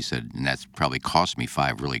it up. He said, and that's probably cost me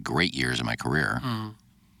 5 really great years of my career.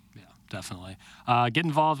 Definitely. Get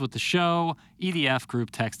involved with the show. EDF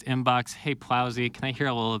Group text inbox. Hey, Plowsy, can I hear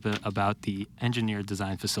a little bit about the Engineered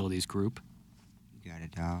Design Facilities Group? You got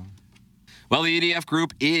it, dog. Well, the EDF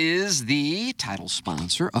Group is the title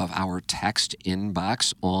sponsor of our text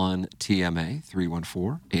inbox on TMA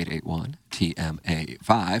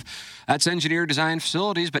 314-881-TMA5. That's Engineered Design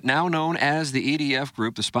Facilities, but now known as the EDF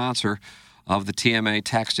Group, the sponsor of the TMA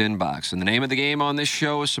text inbox. And the name of the game on this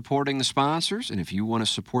show is supporting the sponsors. And if you want to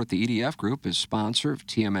support the EDF Group as sponsor of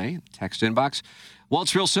TMA text inbox, well,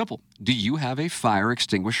 it's real simple. Do you have a fire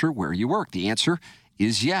extinguisher where you work? The answer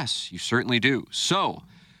is yes, you certainly do. So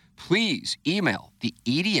please email the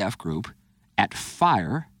EDF Group at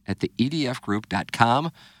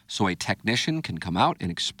fire@theedfgroup.com so a technician can come out and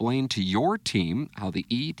explain to your team how the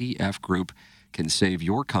EDF Group can save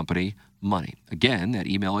your company money. Again, that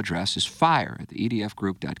email address is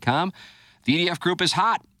fire@theedfgroup.com. The EDF Group is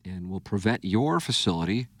hot and will prevent your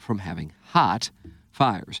facility from having hot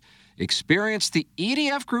fires. Experience the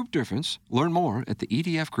EDF Group difference. Learn more at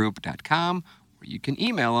theedfgroup.com, or you can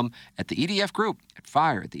email them at the EDF Group at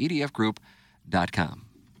fire@theedfgroup.com.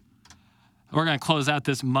 We're going to close out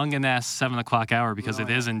this Munganess 7 o'clock hour because it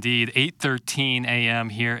is indeed 8:13 a.m.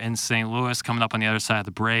 here in St. Louis. Coming up on the other side of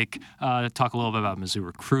the break, talk a little bit about Mizzou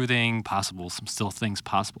recruiting, some things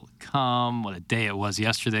possible to come. What a day it was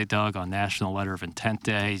yesterday, Doug, on National Letter of Intent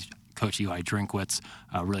Day. Coach Eli Drinkwitz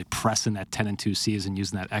really pressing that 10-2 season,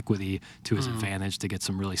 using that equity to his advantage to get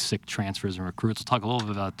some really sick transfers and recruits. We'll talk a little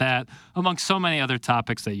bit about that, amongst so many other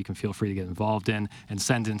topics that you can feel free to get involved in, and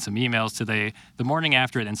send in some emails today, the morning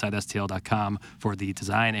after at InsideSTL.com for the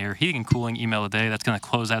Design Air Heating and Cooling email today. That's going to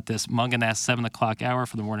close out this Munganess 7 o'clock hour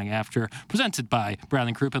for the morning after, presented by Brown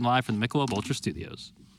and Crouppen live from the Michelob Ultra Studios.